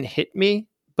just didn't hit me.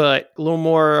 But a little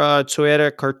more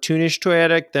toyetic, cartoonish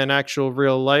toyetic than actual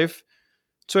real life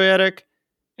toyetic.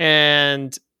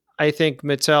 And I think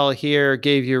Mattel here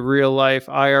gave you real life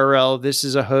IRL. This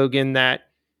is a Hogan that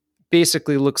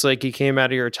basically looks like he came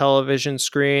out of your television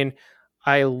screen.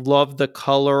 I love the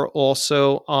color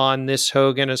also on this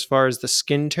Hogan as far as the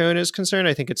skin tone is concerned.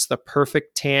 I think it's the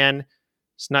perfect tan.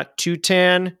 It's not too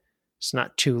tan. It's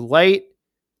not too light.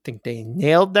 I think they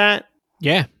nailed that.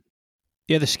 Yeah.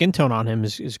 Yeah, the skin tone on him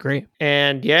is great.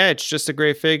 And yeah, it's just a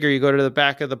great figure. You go to the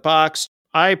back of the box.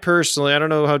 I personally, I don't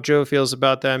know how Joe feels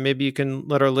about that. Maybe you can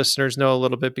let our listeners know a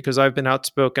little bit, because I've been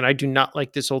outspoken. I do not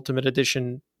like this Ultimate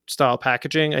Edition style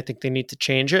packaging. I think they need to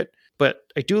change it. But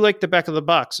I do like the back of the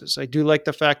boxes. I do like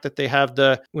the fact that they have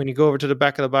when you go over to the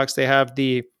back of the box, they have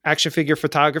the action figure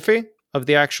photography of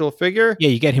the actual figure. Yeah,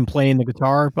 you get him playing the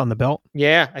guitar on the belt.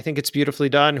 Yeah, I think it's beautifully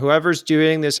done. Whoever's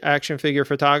doing this action figure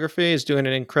photography is doing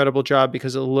an incredible job,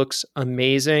 because it looks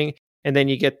amazing. And then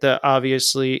you get the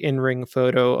obviously in-ring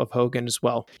photo of Hogan as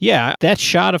well. Yeah, that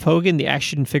shot of Hogan, the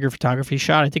action figure photography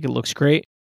shot, I think it looks great.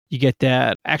 You get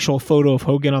that actual photo of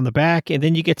Hogan on the back, and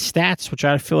then you get stats, which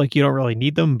I feel like you don't really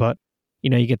need them, but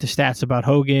you get the stats about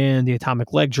Hogan, the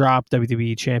atomic leg drop,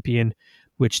 WWE champion,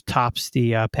 which tops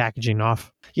the packaging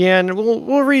off. Yeah, and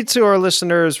we'll read to our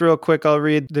listeners real quick. I'll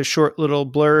read the short little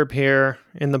blurb here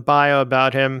in the bio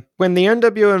about him. When the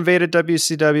NWO invaded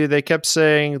WCW, they kept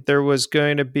saying there was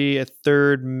going to be a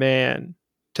third man.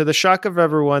 To the shock of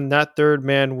everyone, that third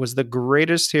man was the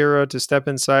greatest hero to step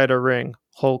inside a ring,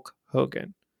 Hulk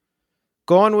Hogan.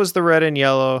 Gone was the red and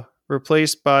yellow,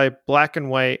 replaced by black and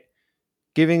white,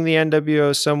 giving the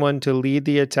NWO someone to lead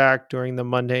the attack during the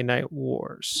Monday Night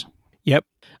Wars. Yep.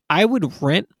 I would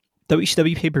rent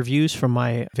WCW pay-per-views from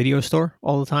my video store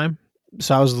all the time.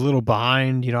 So I was a little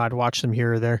behind, I'd watch them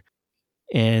here or there.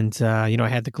 And, I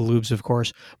had the Galoobs, of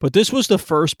course. But this was the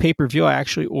first pay-per-view I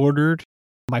actually ordered.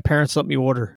 My parents let me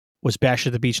order, was Bash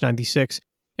at the Beach 96.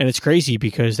 And it's crazy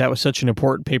because that was such an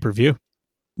important pay-per-view.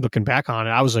 Looking back on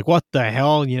it, I was like, what the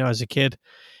hell, as a kid.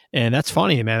 And that's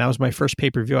funny, man. That was my first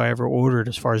pay-per-view I ever ordered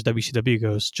as far as WCW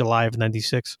goes, July of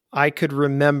 96. I could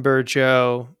remember,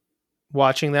 Joe,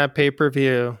 watching that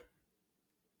pay-per-view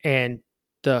and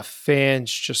the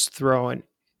fans just throwing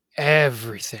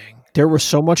everything. There was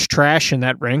so much trash in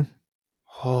that ring.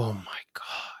 Oh my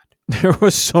God. There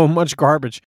was so much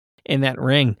garbage in that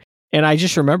ring. And I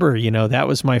just remember, that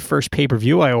was my first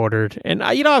pay-per-view I ordered. And,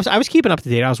 I was keeping up to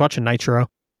date. I was watching Nitro,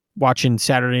 watching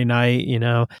Saturday Night,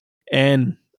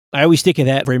 and I always think of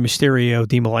that Rey Mysterio,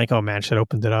 Dean Malenko match that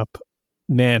opened it up.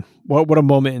 Man, what a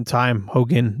moment in time,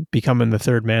 Hogan becoming the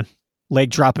third man. Leg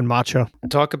dropping Macho.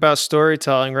 Talk about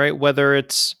storytelling, right? Whether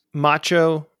it's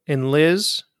Macho and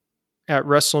Liz at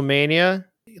WrestleMania,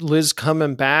 Liz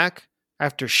coming back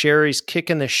after Sherry's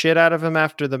kicking the shit out of him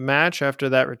after the match, after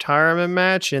that retirement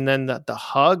match, and then the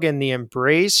hug and the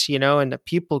embrace, and the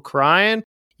people crying.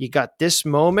 You got this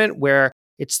moment where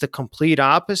it's the complete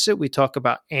opposite. We talk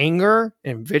about anger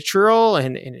and vitriol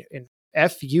and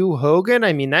F you, Hogan.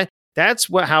 I mean, that's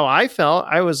how I felt.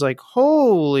 I was like,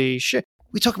 holy shit.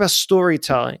 We talk about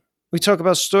storytelling. We talk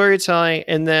about storytelling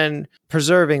and then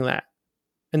preserving that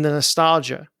and the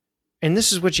nostalgia. And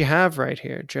this is what you have right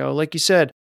here, Joe. Like you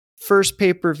said, first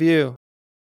pay-per-view.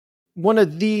 One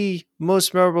of the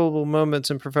most memorable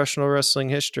moments in professional wrestling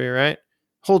history, right?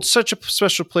 Holds such a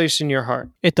special place in your heart.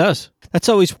 It does. That's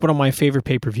always one of my favorite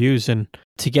pay-per-views. And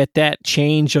to get that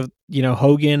change of,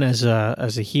 Hogan as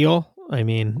a heel, I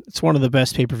mean, it's one of the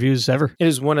best pay-per-views ever. It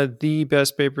is one of the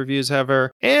best pay-per-views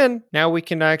ever. And now we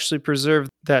can actually preserve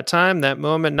that time, that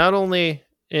moment, not only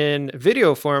in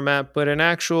video format, but in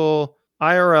actual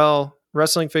IRL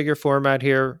wrestling figure format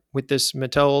here with this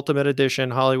Mattel Ultimate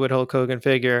Edition Hollywood Hulk Hogan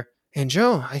figure. And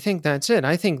Joe, I think that's it.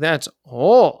 I think that's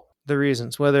all the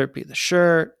reasons, whether it be the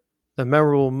shirt, the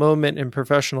memorable moment in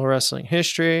professional wrestling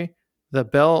history, the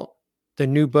belt, the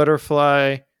new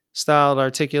butterfly styled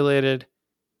articulated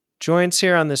joints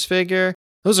here on this figure.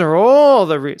 Those are all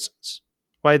the reasons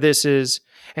why this is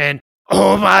an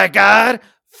oh my God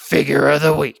figure of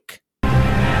the week.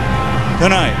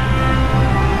 Tonight,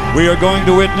 we are going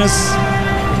to witness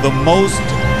the most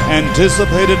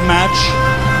anticipated match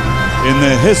in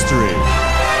the history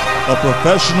of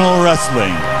professional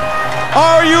wrestling.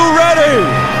 Are you ready?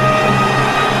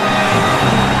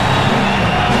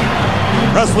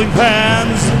 Wrestling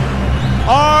fans,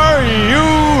 are you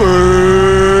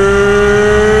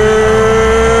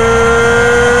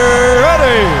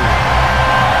ready?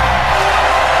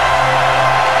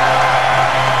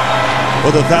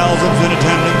 For the thousands in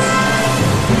attendance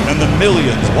and the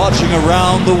millions watching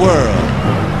around the world,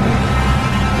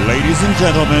 ladies and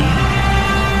gentlemen,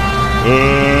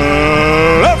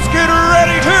 let's get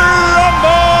ready to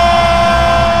rumble!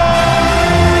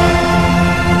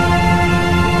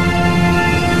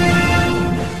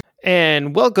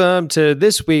 And welcome to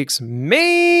this week's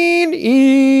main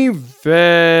event.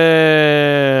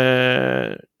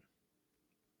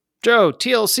 Joe,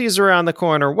 TLC's around the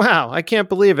corner. Wow, I can't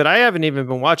believe it. I haven't even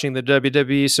been watching the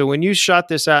WWE, so when you shot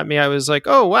this at me, I was like,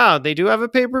 oh, wow, they do have a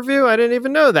pay-per-view? I didn't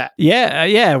even know that.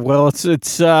 Yeah. Well,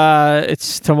 it's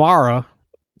tomorrow.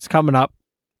 It's coming up.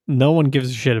 No one gives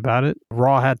a shit about it.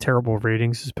 Raw had terrible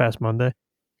ratings this past Monday.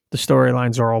 The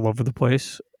storylines are all over the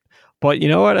place. But you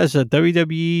know what? As a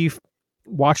WWE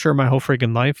watcher my whole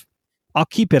freaking life, I'll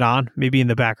keep it on, maybe in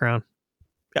the background.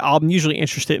 I'm usually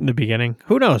interested in the beginning.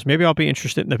 Who knows? Maybe I'll be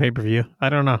interested in the pay-per-view. I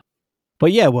don't know.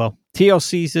 But yeah, well,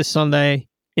 TLC's this Sunday.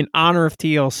 In honor of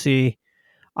TLC,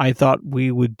 I thought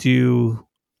we would do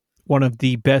one of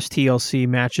the best TLC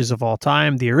matches of all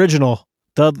time, the original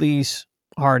Dudley's,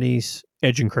 Hardys,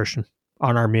 Edge and Christian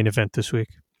on our main event this week.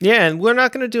 Yeah, and we're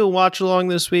not going to do a watch along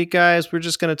this week, guys. We're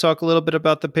just going to talk a little bit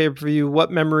about the pay-per-view,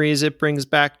 what memories it brings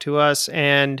back to us,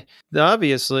 and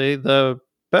obviously the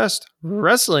best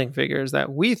wrestling figures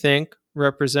that we think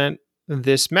represent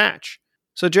this match.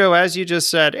 So, Joe, as you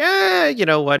just said, you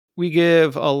know what? We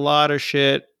give a lot of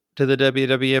shit to the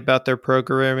WWE about their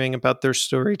programming, about their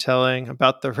storytelling,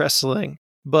 about the wrestling.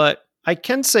 But I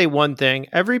can say one thing.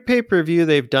 Every pay-per-view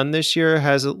they've done this year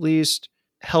has at least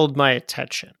held my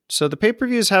attention. So the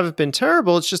pay-per-views haven't been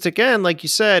terrible. It's just, again, like you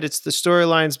said, it's the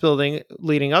storylines building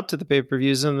leading up to the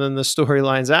pay-per-views and then the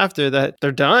storylines after that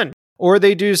they're done. Or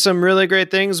they do some really great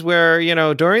things where, you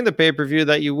know, during the pay-per-view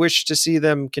that you wish to see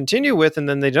them continue with and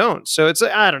then they don't. So it's,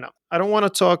 I don't know. I don't want to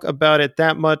talk about it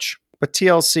that much, but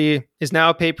TLC is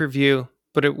now a pay-per-view,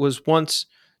 but it was once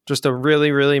just a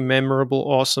really, really memorable,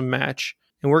 awesome match.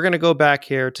 And we're going to go back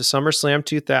here to SummerSlam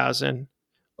 2000,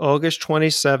 August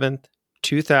 27th,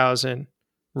 2000,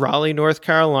 Raleigh, North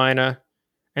Carolina,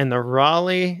 and the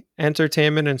Raleigh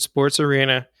Entertainment and Sports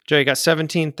Arena. Joe, you got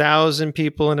 17,000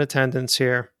 people in attendance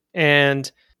here. And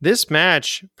this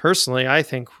match, personally, I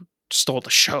think stole the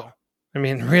show. I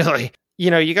mean, really.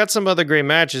 You know, you got some other great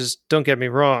matches, don't get me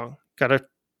wrong. Got a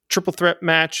triple threat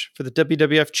match for the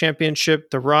WWF Championship,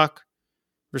 The Rock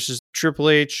versus Triple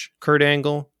H, Kurt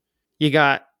Angle. You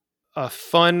got a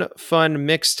fun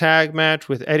mixed tag match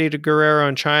with Eddie Guerrero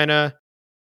and Chyna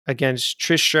against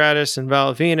Trish Stratus and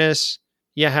Val Venus.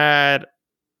 You had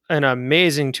an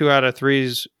amazing 2 out of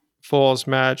 3s falls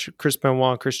match, Chris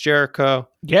Benoit and Chris Jericho.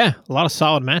 Yeah, a lot of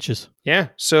solid matches. Yeah.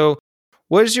 So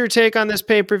what is your take on this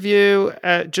pay-per-view?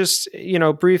 Just, you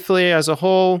know, briefly as a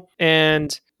whole,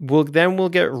 and we'll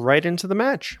get right into the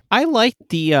match. I liked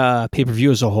the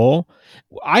pay-per-view as a whole.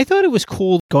 I thought it was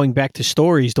cool going back to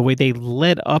stories, the way they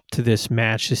led up to this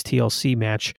match, this TLC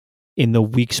match in the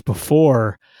weeks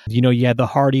before. You know, you had the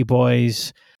Hardy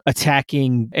Boys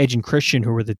attacking Edge and Christian,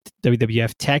 who were the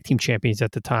WWF Tag Team Champions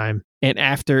at the time. And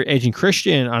after Edge and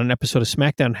Christian on an episode of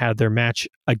SmackDown had their match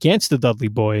against the Dudley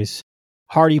Boys,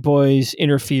 Hardy Boys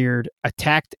interfered,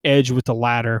 attacked Edge with the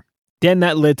ladder. Then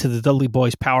that led to the Dudley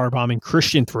Boys powerbombing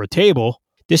Christian through a table.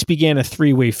 This began a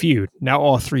 3-way feud. Now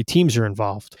all 3 teams are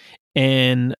involved.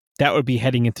 And that would be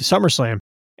heading into SummerSlam.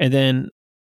 And then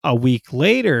a week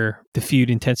later, the feud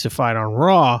intensified on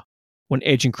Raw when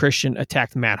Edge and Christian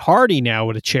attacked Matt Hardy now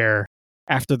with a chair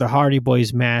after the Hardy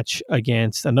Boys match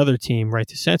against another team, Right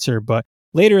to Censor. But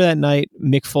later that night,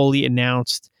 Mick Foley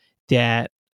announced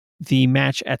that the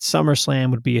match at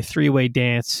SummerSlam would be a 3-way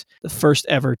dance, the first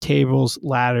ever tables,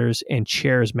 ladders, and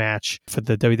chairs match for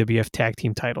the WWF Tag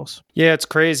Team titles. Yeah, it's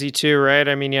crazy too, right?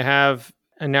 I mean, you have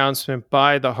announcement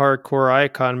by the hardcore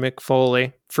icon Mick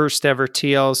Foley, first ever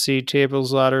TLC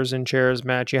tables, ladders, and chairs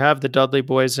match. You have the Dudley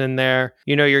Boys in there.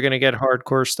 You know you're going to get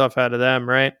hardcore stuff out of them,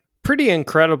 right? Pretty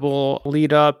incredible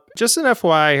lead up. Just an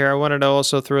FYI here, I wanted to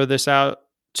also throw this out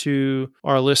to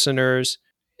our listeners.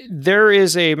 There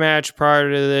is a match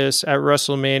prior to this at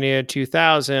WrestleMania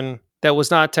 2000 that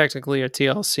was not technically a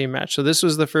TLC match. So this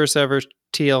was the first ever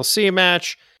TLC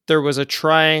match. There was a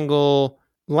triangle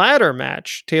ladder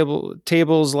match,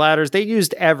 tables, ladders. They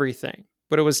used everything,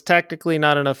 but it was technically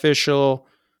not an official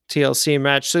TLC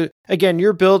match. So again,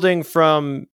 you're building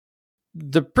from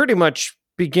the pretty much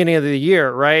beginning of the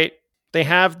year, right? They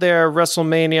have their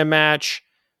WrestleMania match,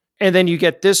 and then you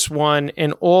get this one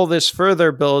and all this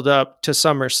further build up to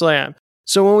SummerSlam.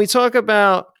 So when we talk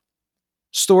about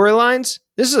storylines,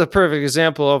 this is a perfect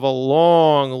example of a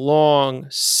long,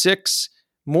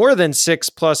 more than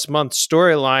 6+ month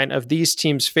storyline of these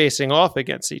teams facing off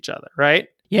against each other, right?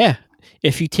 Yeah.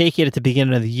 If you take it at the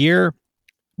beginning of the year,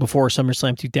 before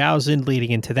SummerSlam 2000,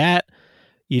 leading into that,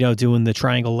 doing the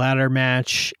triangle ladder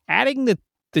match, adding the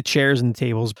chairs and the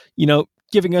tables,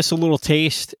 giving us a little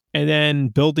taste, and then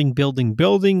building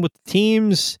with the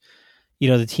teams,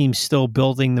 the teams still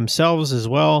building themselves as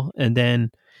well. And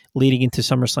then leading into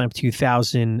SummerSlam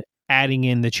 2000, adding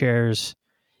in the chairs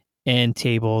and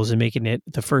tables and making it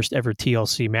the first ever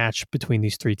TLC match between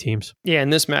these three teams. Yeah,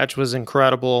 and this match was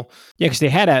incredible. Yeah, because they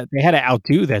had to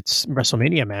outdo that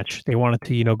WrestleMania match. They wanted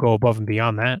to, go above and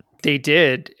beyond that. They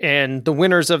did. And the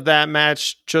winners of that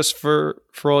match, just for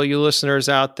all you listeners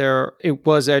out there, it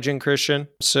was Edge and Christian.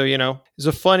 So, it was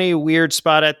a funny, weird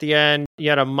spot at the end. You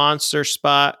had a monster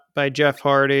spot by Jeff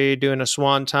Hardy doing a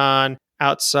swanton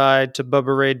outside to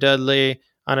Bubba Ray Dudley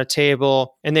on a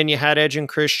table. And then you had Edge and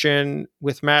Christian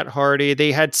with Matt Hardy.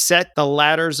 They had set the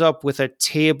ladders up with a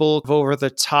table over the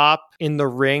top in the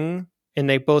ring, and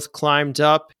they both climbed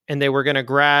up and they were going to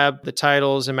grab the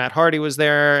titles, and Matt Hardy was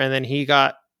there, and then he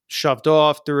got shoved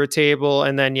off through a table.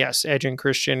 And then, yes, Edge and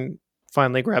Christian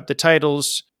finally grabbed the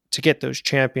titles to get those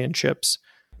championships.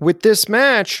 With this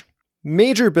match,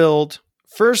 major build,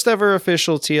 first ever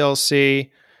official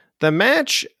TLC. The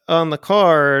match on the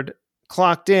card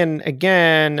clocked in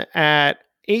again at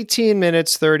 18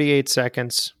 minutes, 38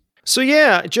 seconds. So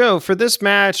yeah, Joe, for this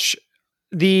match,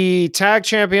 the tag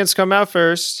champions come out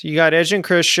first. You got Edge and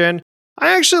Christian.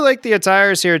 I actually like the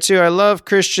attires here too. I love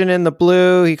Christian in the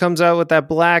blue. He comes out with that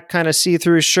black kind of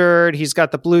see-through shirt. He's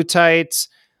got the blue tights.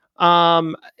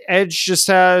 Edge just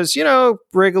has,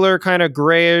 regular kind of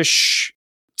grayish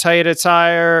tight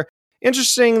attire.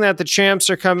 Interesting that the champs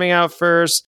are coming out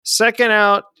first. Second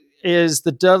out is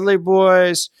the Dudley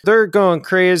Boys. They're going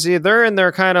crazy. They're in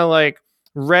their kind of like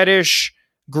reddish,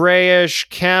 grayish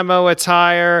camo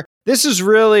attire. This is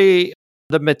really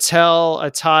the Mattel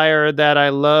attire that I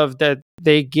love that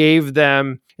they gave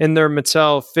them in their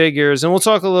Mattel figures. And we'll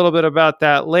talk a little bit about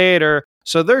that later.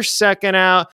 So they're second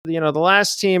out. The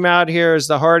last team out here is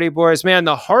the Hardy Boys. Man,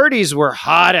 the Hardys were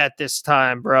hot at this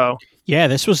time, bro. Yeah,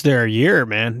 this was their year,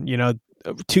 man.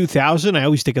 2000, I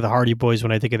always think of the Hardy Boys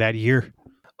when I think of that year.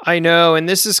 I know. And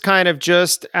this is kind of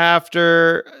just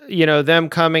after, them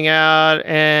coming out,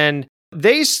 and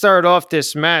they start off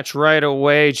this match right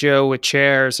away, Joe, with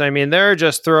chairs. I mean, they're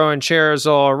just throwing chairs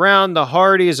all around. The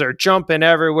Hardys are jumping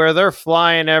everywhere. They're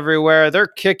flying everywhere. They're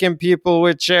kicking people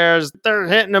with chairs. They're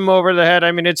hitting them over the head.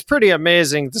 I mean, it's pretty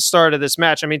amazing, the start of this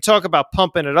match. I mean, talk about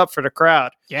pumping it up for the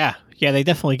crowd. Yeah, they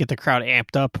definitely get the crowd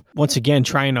amped up. Once again,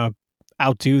 trying to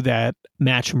outdo that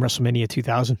match from WrestleMania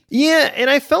 2000. Yeah, and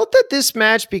I felt that this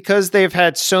match, because they've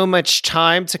had so much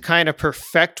time to kind of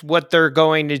perfect what they're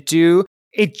going to do,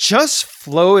 it just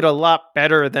flowed a lot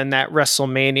better than that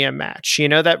WrestleMania match.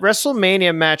 That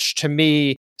WrestleMania match to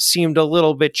me seemed a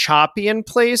little bit choppy in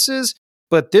places,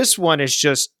 but this one is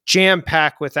just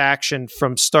jam-packed with action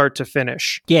from start to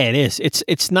finish. Yeah, it is. It's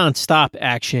nonstop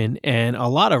action and a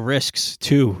lot of risks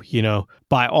too,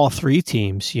 by all three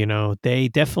teams. They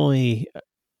definitely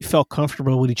felt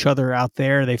comfortable with each other out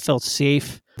there. They felt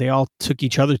safe. They all took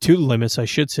each other to the limits, I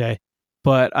should say.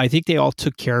 But I think they all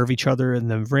took care of each other in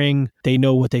the ring. They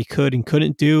know what they could and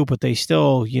couldn't do, but they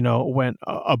still, went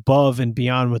above and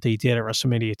beyond what they did at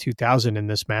WrestleMania 2000 in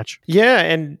this match. Yeah,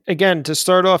 and again, to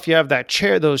start off, you have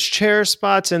those chair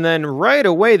spots, and then right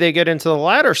away they get into the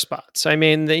ladder spots. I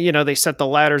mean, they set the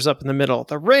ladders up in the middle of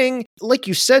the ring. Like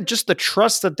you said, just the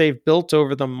trust that they've built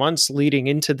over the months leading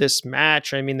into this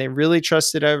match. I mean, they really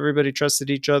everybody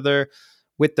trusted each other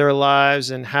with their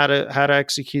lives and how to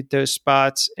execute those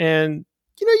spots. And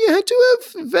you had to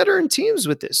have veteran teams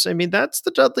with this. I mean, that's the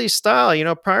Dudley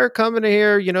style. Prior coming to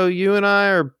here, you and I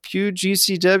are huge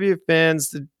ECW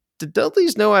fans. The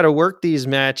Dudleys know how to work these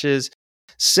matches.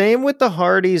 Same with the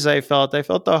Hardys, I felt.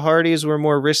 The Hardys were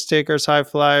more risk takers, high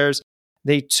flyers.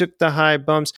 They took the high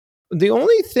bumps. The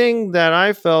only thing that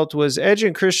I felt was Edge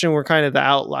and Christian were kind of the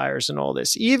outliers in all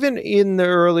this. Even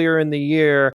earlier in the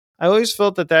year, I always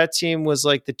felt that team was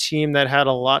like the team that had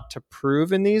a lot to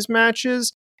prove in these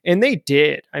matches. And they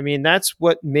did. I mean, that's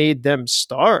what made them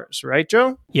stars, right,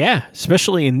 Joe? Yeah,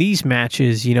 especially in these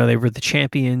matches, they were the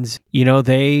champions.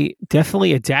 They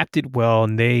definitely adapted well,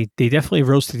 and they definitely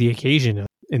rose to the occasion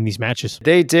in these matches.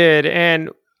 They did. And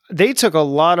they took a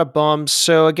lot of bumps.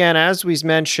 So again, as we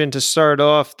mentioned to start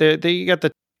off, you got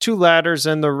the two ladders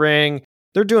in the ring.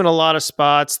 They're doing a lot of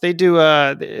spots. They do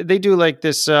like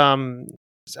this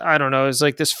I don't know, it's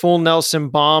like this full Nelson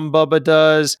bomb Bubba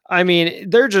does. I mean,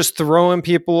 they're just throwing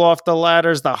people off the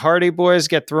ladders. The Hardy Boys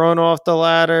get thrown off the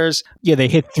ladders. Yeah, they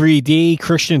hit 3D,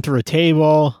 Christian through a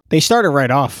table. They started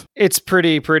right off. It's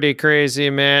pretty crazy,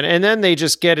 man. And then they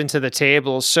just get into the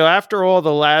tables. So after all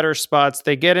the ladder spots,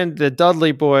 they get into the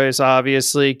Dudley Boys,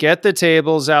 obviously, get the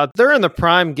tables out. They're in the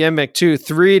prime gimmick too.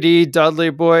 3D,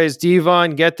 Dudley Boys,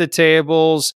 Devon, get the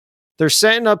tables. They're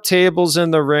setting up tables in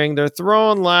the ring. They're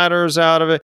throwing ladders out of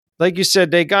it. Like you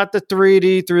said, they got the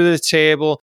 3D through the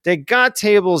table. They got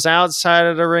tables outside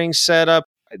of the ring set up.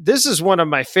 This is one of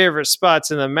my favorite spots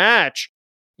in the match.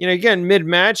 You know, again,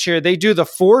 mid-match here, they do the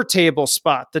 4-table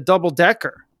spot, the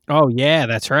double-decker. Oh, yeah,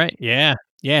 that's right. Yeah.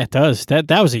 Yeah, it does. That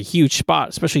was a huge spot,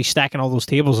 especially stacking all those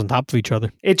tables on top of each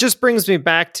other. It just brings me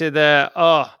back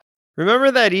to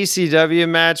remember that ECW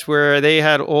match where they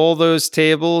had all those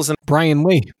tables? And Brian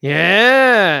Lee.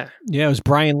 Yeah. Yeah, it was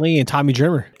Brian Lee and Tommy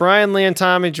Dreamer. Brian Lee and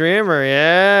Tommy Dreamer,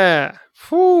 yeah.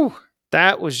 Whew.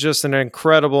 That was just an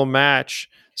incredible match.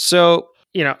 So,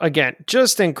 you know, again,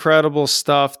 just incredible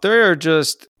stuff. They're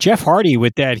just... Jeff Hardy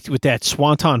with that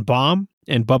Swanton bomb,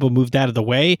 and Bubba moved out of the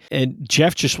way, and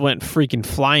Jeff just went freaking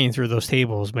flying through those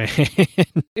tables, man.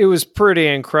 It was pretty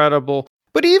incredible.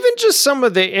 But even just some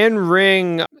of the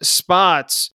in-ring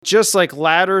spots, just like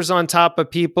ladders on top of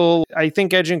people. I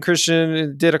think Edge and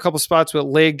Christian did a couple spots with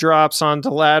leg drops onto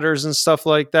ladders and stuff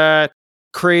like that.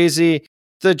 Crazy.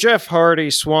 The Jeff Hardy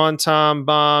Swanton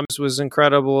bombs was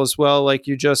incredible as well, like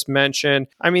you just mentioned.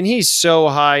 I mean, he's so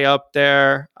high up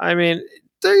there. I mean,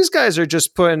 these guys are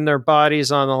just putting their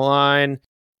bodies on the line.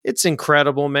 It's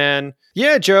incredible, man.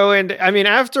 Yeah, Joe. And I mean,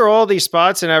 after all these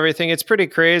spots and everything, it's pretty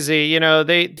crazy. You know,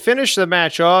 they finish the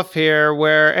match off here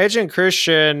where Edge and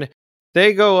Christian,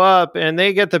 they go up and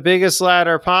they get the biggest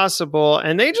ladder possible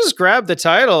and they just grab the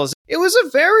titles. It was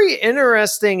a very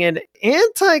interesting and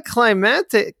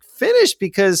anticlimactic finish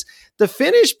because the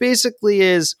finish basically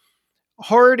is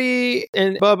Hardy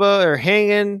and Bubba are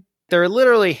hanging. They're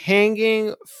literally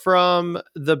hanging from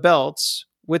the belts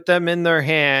with them in their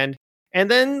hand. And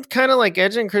then kind of like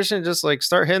Edge and Christian just like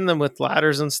start hitting them with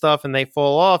ladders and stuff and they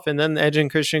fall off. And then Edge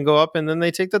and Christian go up and then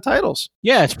they take the titles.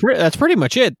 Yeah, that's pretty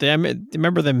much it. I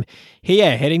remember them,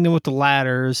 hitting them with the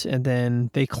ladders and then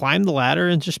they climb the ladder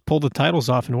and just pull the titles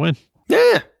off and win.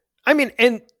 Yeah. I mean,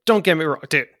 and don't get me wrong,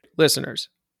 dude, listeners,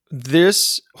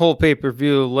 this whole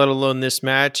pay-per-view, let alone this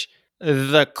match,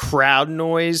 the crowd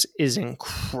noise is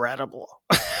incredible.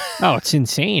 Oh, it's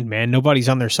insane, man. Nobody's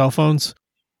on their cell phones.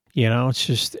 You know, it's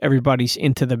just everybody's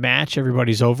into the match.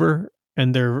 Everybody's over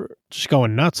and they're just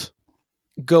going nuts.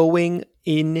 Going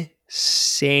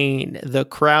insane. The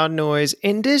crowd noise.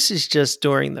 And this is just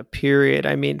during the period.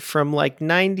 I mean, from like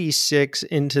 96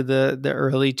 into the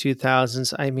early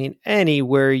 2000s. I mean,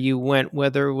 anywhere you went,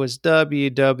 whether it was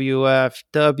WWF,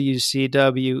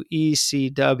 WCW,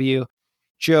 ECW,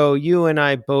 Joe, you and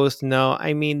I both know.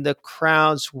 I mean, the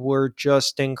crowds were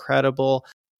just incredible.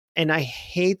 And I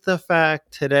hate the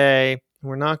fact today,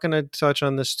 we're not going to touch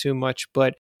on this too much,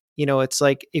 but, you know, it's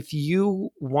like if you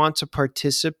want to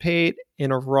participate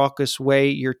in a raucous way,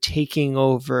 you're taking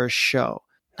over a show.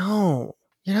 No,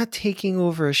 you're not taking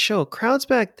over a show. Crowds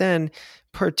back then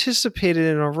participated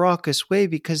in a raucous way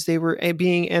because they were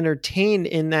being entertained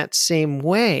in that same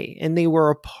way, and they were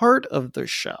a part of the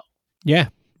show. Yeah,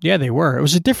 they were. It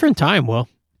was a different time, Will.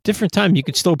 Different time. You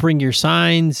could still bring your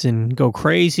signs and go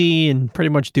crazy and pretty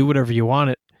much do whatever you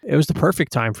wanted. It was the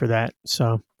perfect time for that.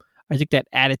 So I think that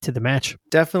added to the match.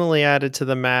 Definitely added to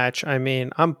the match. I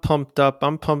mean, I'm pumped up.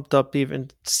 I'm pumped up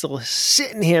even still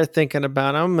sitting here thinking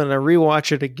about it. I'm going to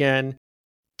rewatch it again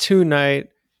tonight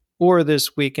or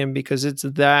this weekend because it's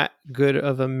that good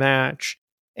of a match.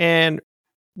 And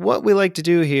what we like to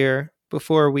do here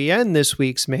before we end this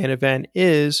week's main event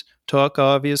is talk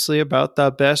obviously about the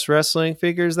best wrestling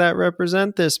figures that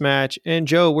represent this match. And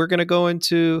Joe, we're going to go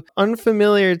into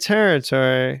unfamiliar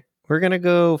territory. We're going to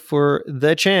go for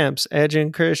the champs, Edge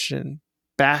and Christian,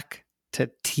 back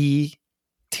to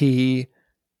TTL.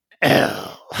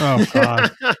 Oh,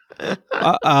 God.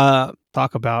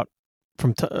 Talk about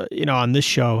on this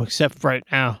show, except right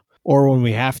now, or when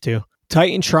we have to.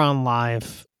 Titantron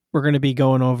Live. We're going to be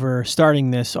going over,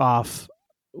 starting this off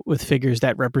with figures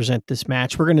that represent this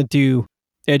match. We're going to do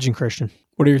Edge and Christian.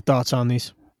 What are your thoughts on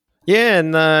these? Yeah,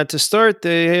 and to start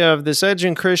this Edge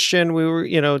and Christian, we were,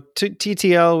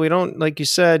 TTL, we don't, like you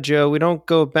said, Joe, we don't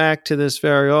go back to this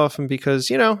very often because,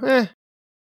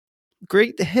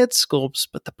 great head sculpts,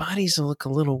 but the bodies look a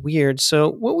little weird. So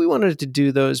what we wanted to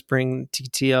do, though, is bring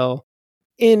TTL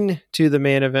into the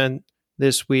main event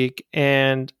this week.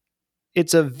 And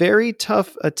it's a very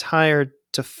tough attire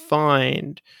to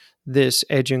find, this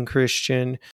Edge and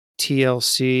Christian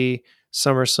TLC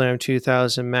SummerSlam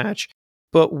 2000 match.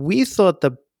 But we thought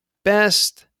the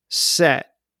best set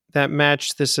that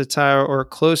matched this attire or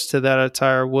close to that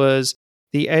attire was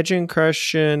the Edge and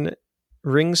Christian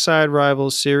Ringside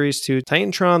Rivals Series 2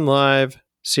 Titantron Live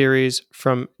series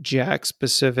from Jakks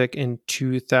Pacific in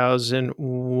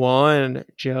 2001,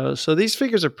 Joe. So these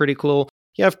figures are pretty cool.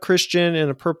 You have Christian in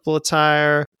a purple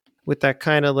attire with that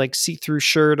kind of like see-through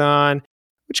shirt on,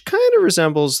 which kind of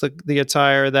resembles the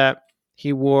attire that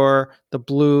he wore, the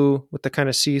blue with the kind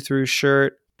of see-through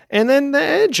shirt. And then the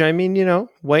Edge, I mean,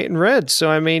 white and red. So,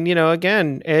 I mean,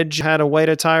 again, Edge had a white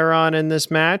attire on in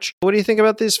this match. What do you think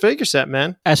about this figure set,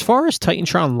 man? As far as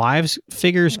Titantron Live's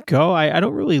figures go, I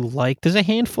don't really like, there's a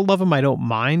handful of them I don't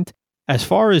mind. As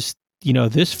far as,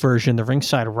 this version, the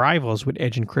Ringside Rivals with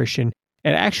Edge and Christian, it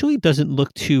actually doesn't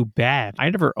look too bad. I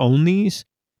never own these,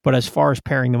 but as far as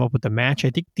pairing them up with the match, I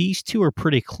think these two are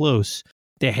pretty close.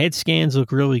 The head scans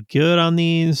look really good on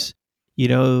these.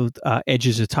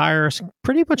 Edge's attire is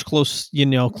pretty much close,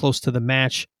 close to the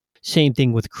match. Same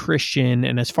thing with Christian.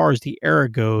 And as far as the era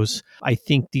goes, I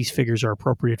think these figures are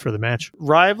appropriate for the match.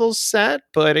 Rivals set,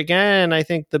 but again, I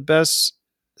think the best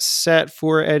set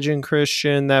for Edge and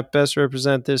Christian that best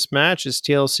represent this match is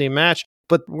TLC match.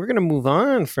 But we're going to move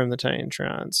on from the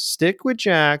Titantrons. Stick with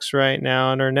Jakks right now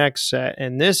on our next set.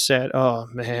 And this set, oh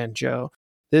man, Joe.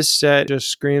 This set just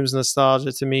screams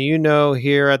nostalgia to me.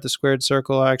 Here at the Squared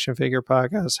Circle Action Figure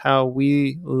Podcast, how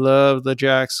we love the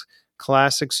Jakks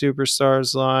Classic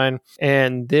Superstars line.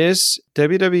 And this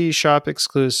WWE Shop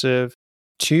exclusive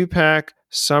 2-pack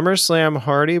SummerSlam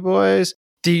Hardy Boys,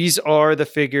 these are the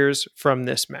figures from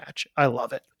this match. I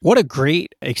love it. What a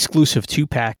great exclusive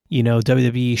 2-pack,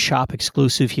 WWE Shop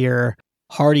exclusive here.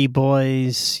 Hardy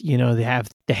Boys, they have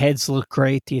the heads look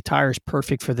great. The attire is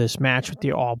perfect for this match with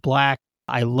the all black.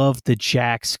 I love the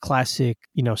Jakks classic,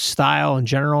 style in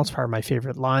general. It's part of my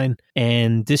favorite line.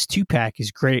 And this 2-pack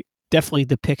is great. Definitely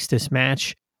depicts this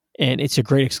match. And it's a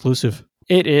great exclusive.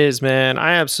 It is, man.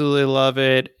 I absolutely love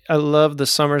it. I love the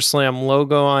SummerSlam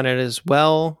logo on it as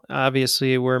well.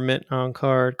 Obviously, we're Mint on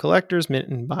Card collectors, Mint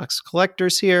in Box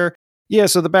collectors here. Yeah,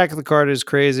 so the back of the card is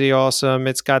crazy awesome.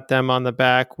 It's got them on the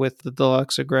back with the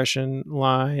Deluxe Aggression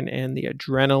line and the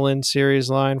Adrenaline series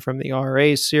line from the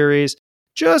RA series.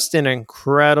 Just an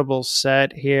incredible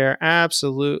set here.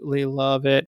 Absolutely love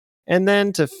it. And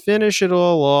then to finish it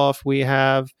all off, we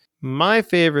have my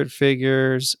favorite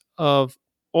figures of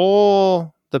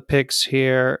all the picks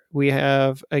here. We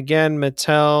have, again,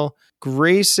 Mattel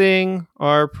gracing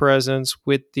our presence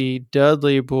with the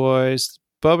Dudley Boys,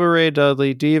 Bubba Ray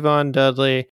Dudley, Devon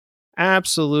Dudley.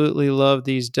 Absolutely love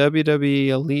these WWE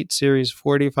Elite Series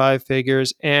 45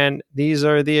 figures. And these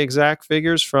are the exact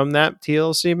figures from that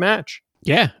TLC match.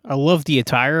 Yeah, I love the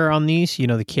attire on these.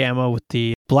 The camo with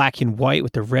the black and white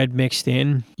with the red mixed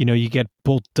in. You get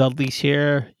both Dudleys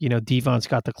here. Devon's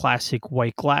got the classic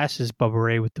white glasses, Bubba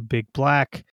Ray with the big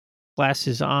black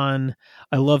glasses on.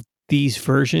 I love these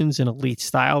versions in Elite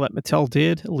style that Mattel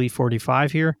did, Elite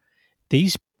 45 here.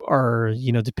 These are,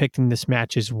 depicting this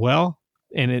match as well.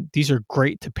 And these are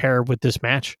great to pair with this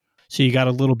match. So you got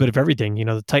a little bit of everything,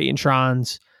 the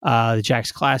Titantrons, the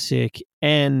Jakks Classic,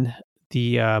 and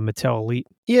the Mattel Elite.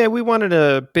 Yeah, we wanted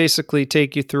to basically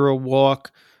take you through a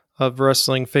walk of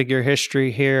wrestling figure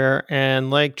history here.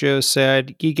 And like Joe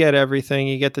said, you get everything.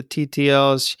 You get the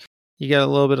TTLs, you get a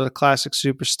little bit of the classic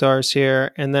superstars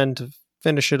here. And then to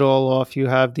finish it all off, you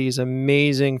have these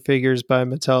amazing figures by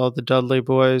Mattel, the Dudley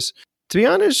Boys. To be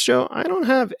honest, Joe, I don't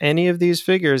have any of these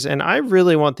figures, and I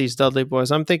really want these Dudley Boys.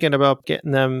 I'm thinking about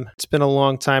getting them. It's been a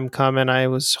long time coming. I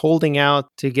was holding out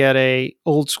to get a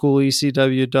old school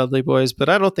ECW Dudley Boys, but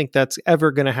I don't think that's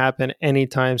ever going to happen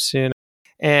anytime soon.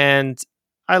 And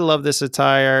I love this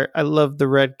attire. I love the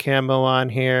red camo on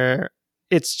here.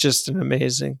 It's just an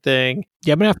amazing thing.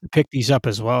 Yeah, I'm going to have to pick these up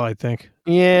as well, I think.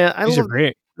 Yeah, these are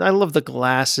great. I love the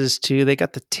glasses, too. They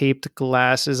got the taped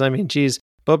glasses. I mean, geez.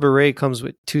 Bubba Ray comes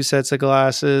with 2 sets of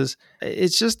glasses.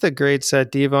 It's just a great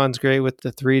set. Devon's great with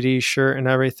the 3D shirt and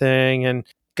everything. And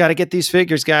got to get these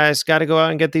figures, guys. Got to go out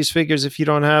and get these figures if you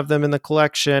don't have them in the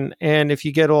collection. And if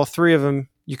you get all 3 of them,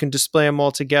 you can display them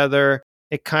all together.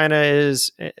 It kind of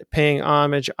is paying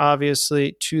homage,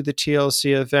 obviously, to the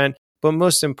TLC event, but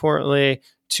most importantly,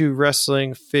 to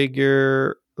wrestling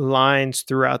figure lines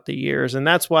throughout the years. And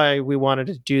that's why we wanted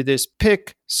to do this.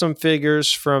 Pick some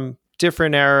figures from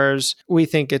different eras. We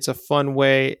think it's a fun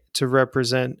way to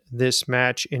represent this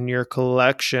match in your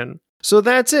collection. So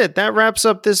that's it. That wraps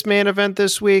up this main event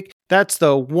this week. That's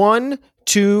the 1,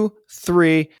 2,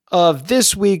 3 of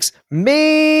this week's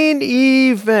main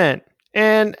event.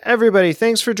 And everybody,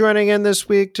 thanks for joining in this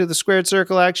week to the Squared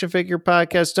Circle Action Figure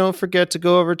Podcast. Don't forget to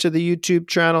go over to the YouTube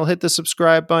channel, hit the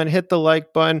subscribe button, hit the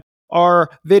like button. Our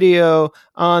video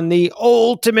on the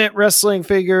Ultimate Wrestling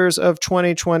Figures of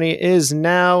 2020 is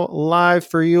now live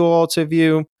for you all to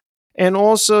view. And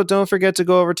also, don't forget to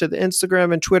go over to the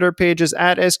Instagram and Twitter pages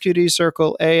at SQD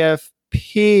Circle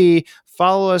AFP.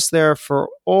 Follow us there for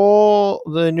all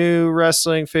the new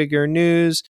wrestling figure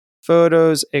news,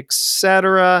 photos,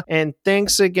 etc. And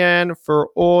thanks again for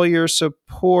all your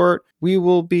support. We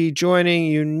will be joining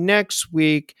you next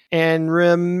week. And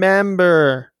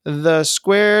remember, the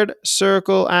Squared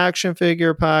Circle Action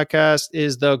Figure Podcast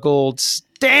is the gold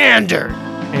standard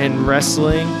in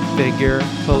wrestling figure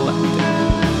collecting.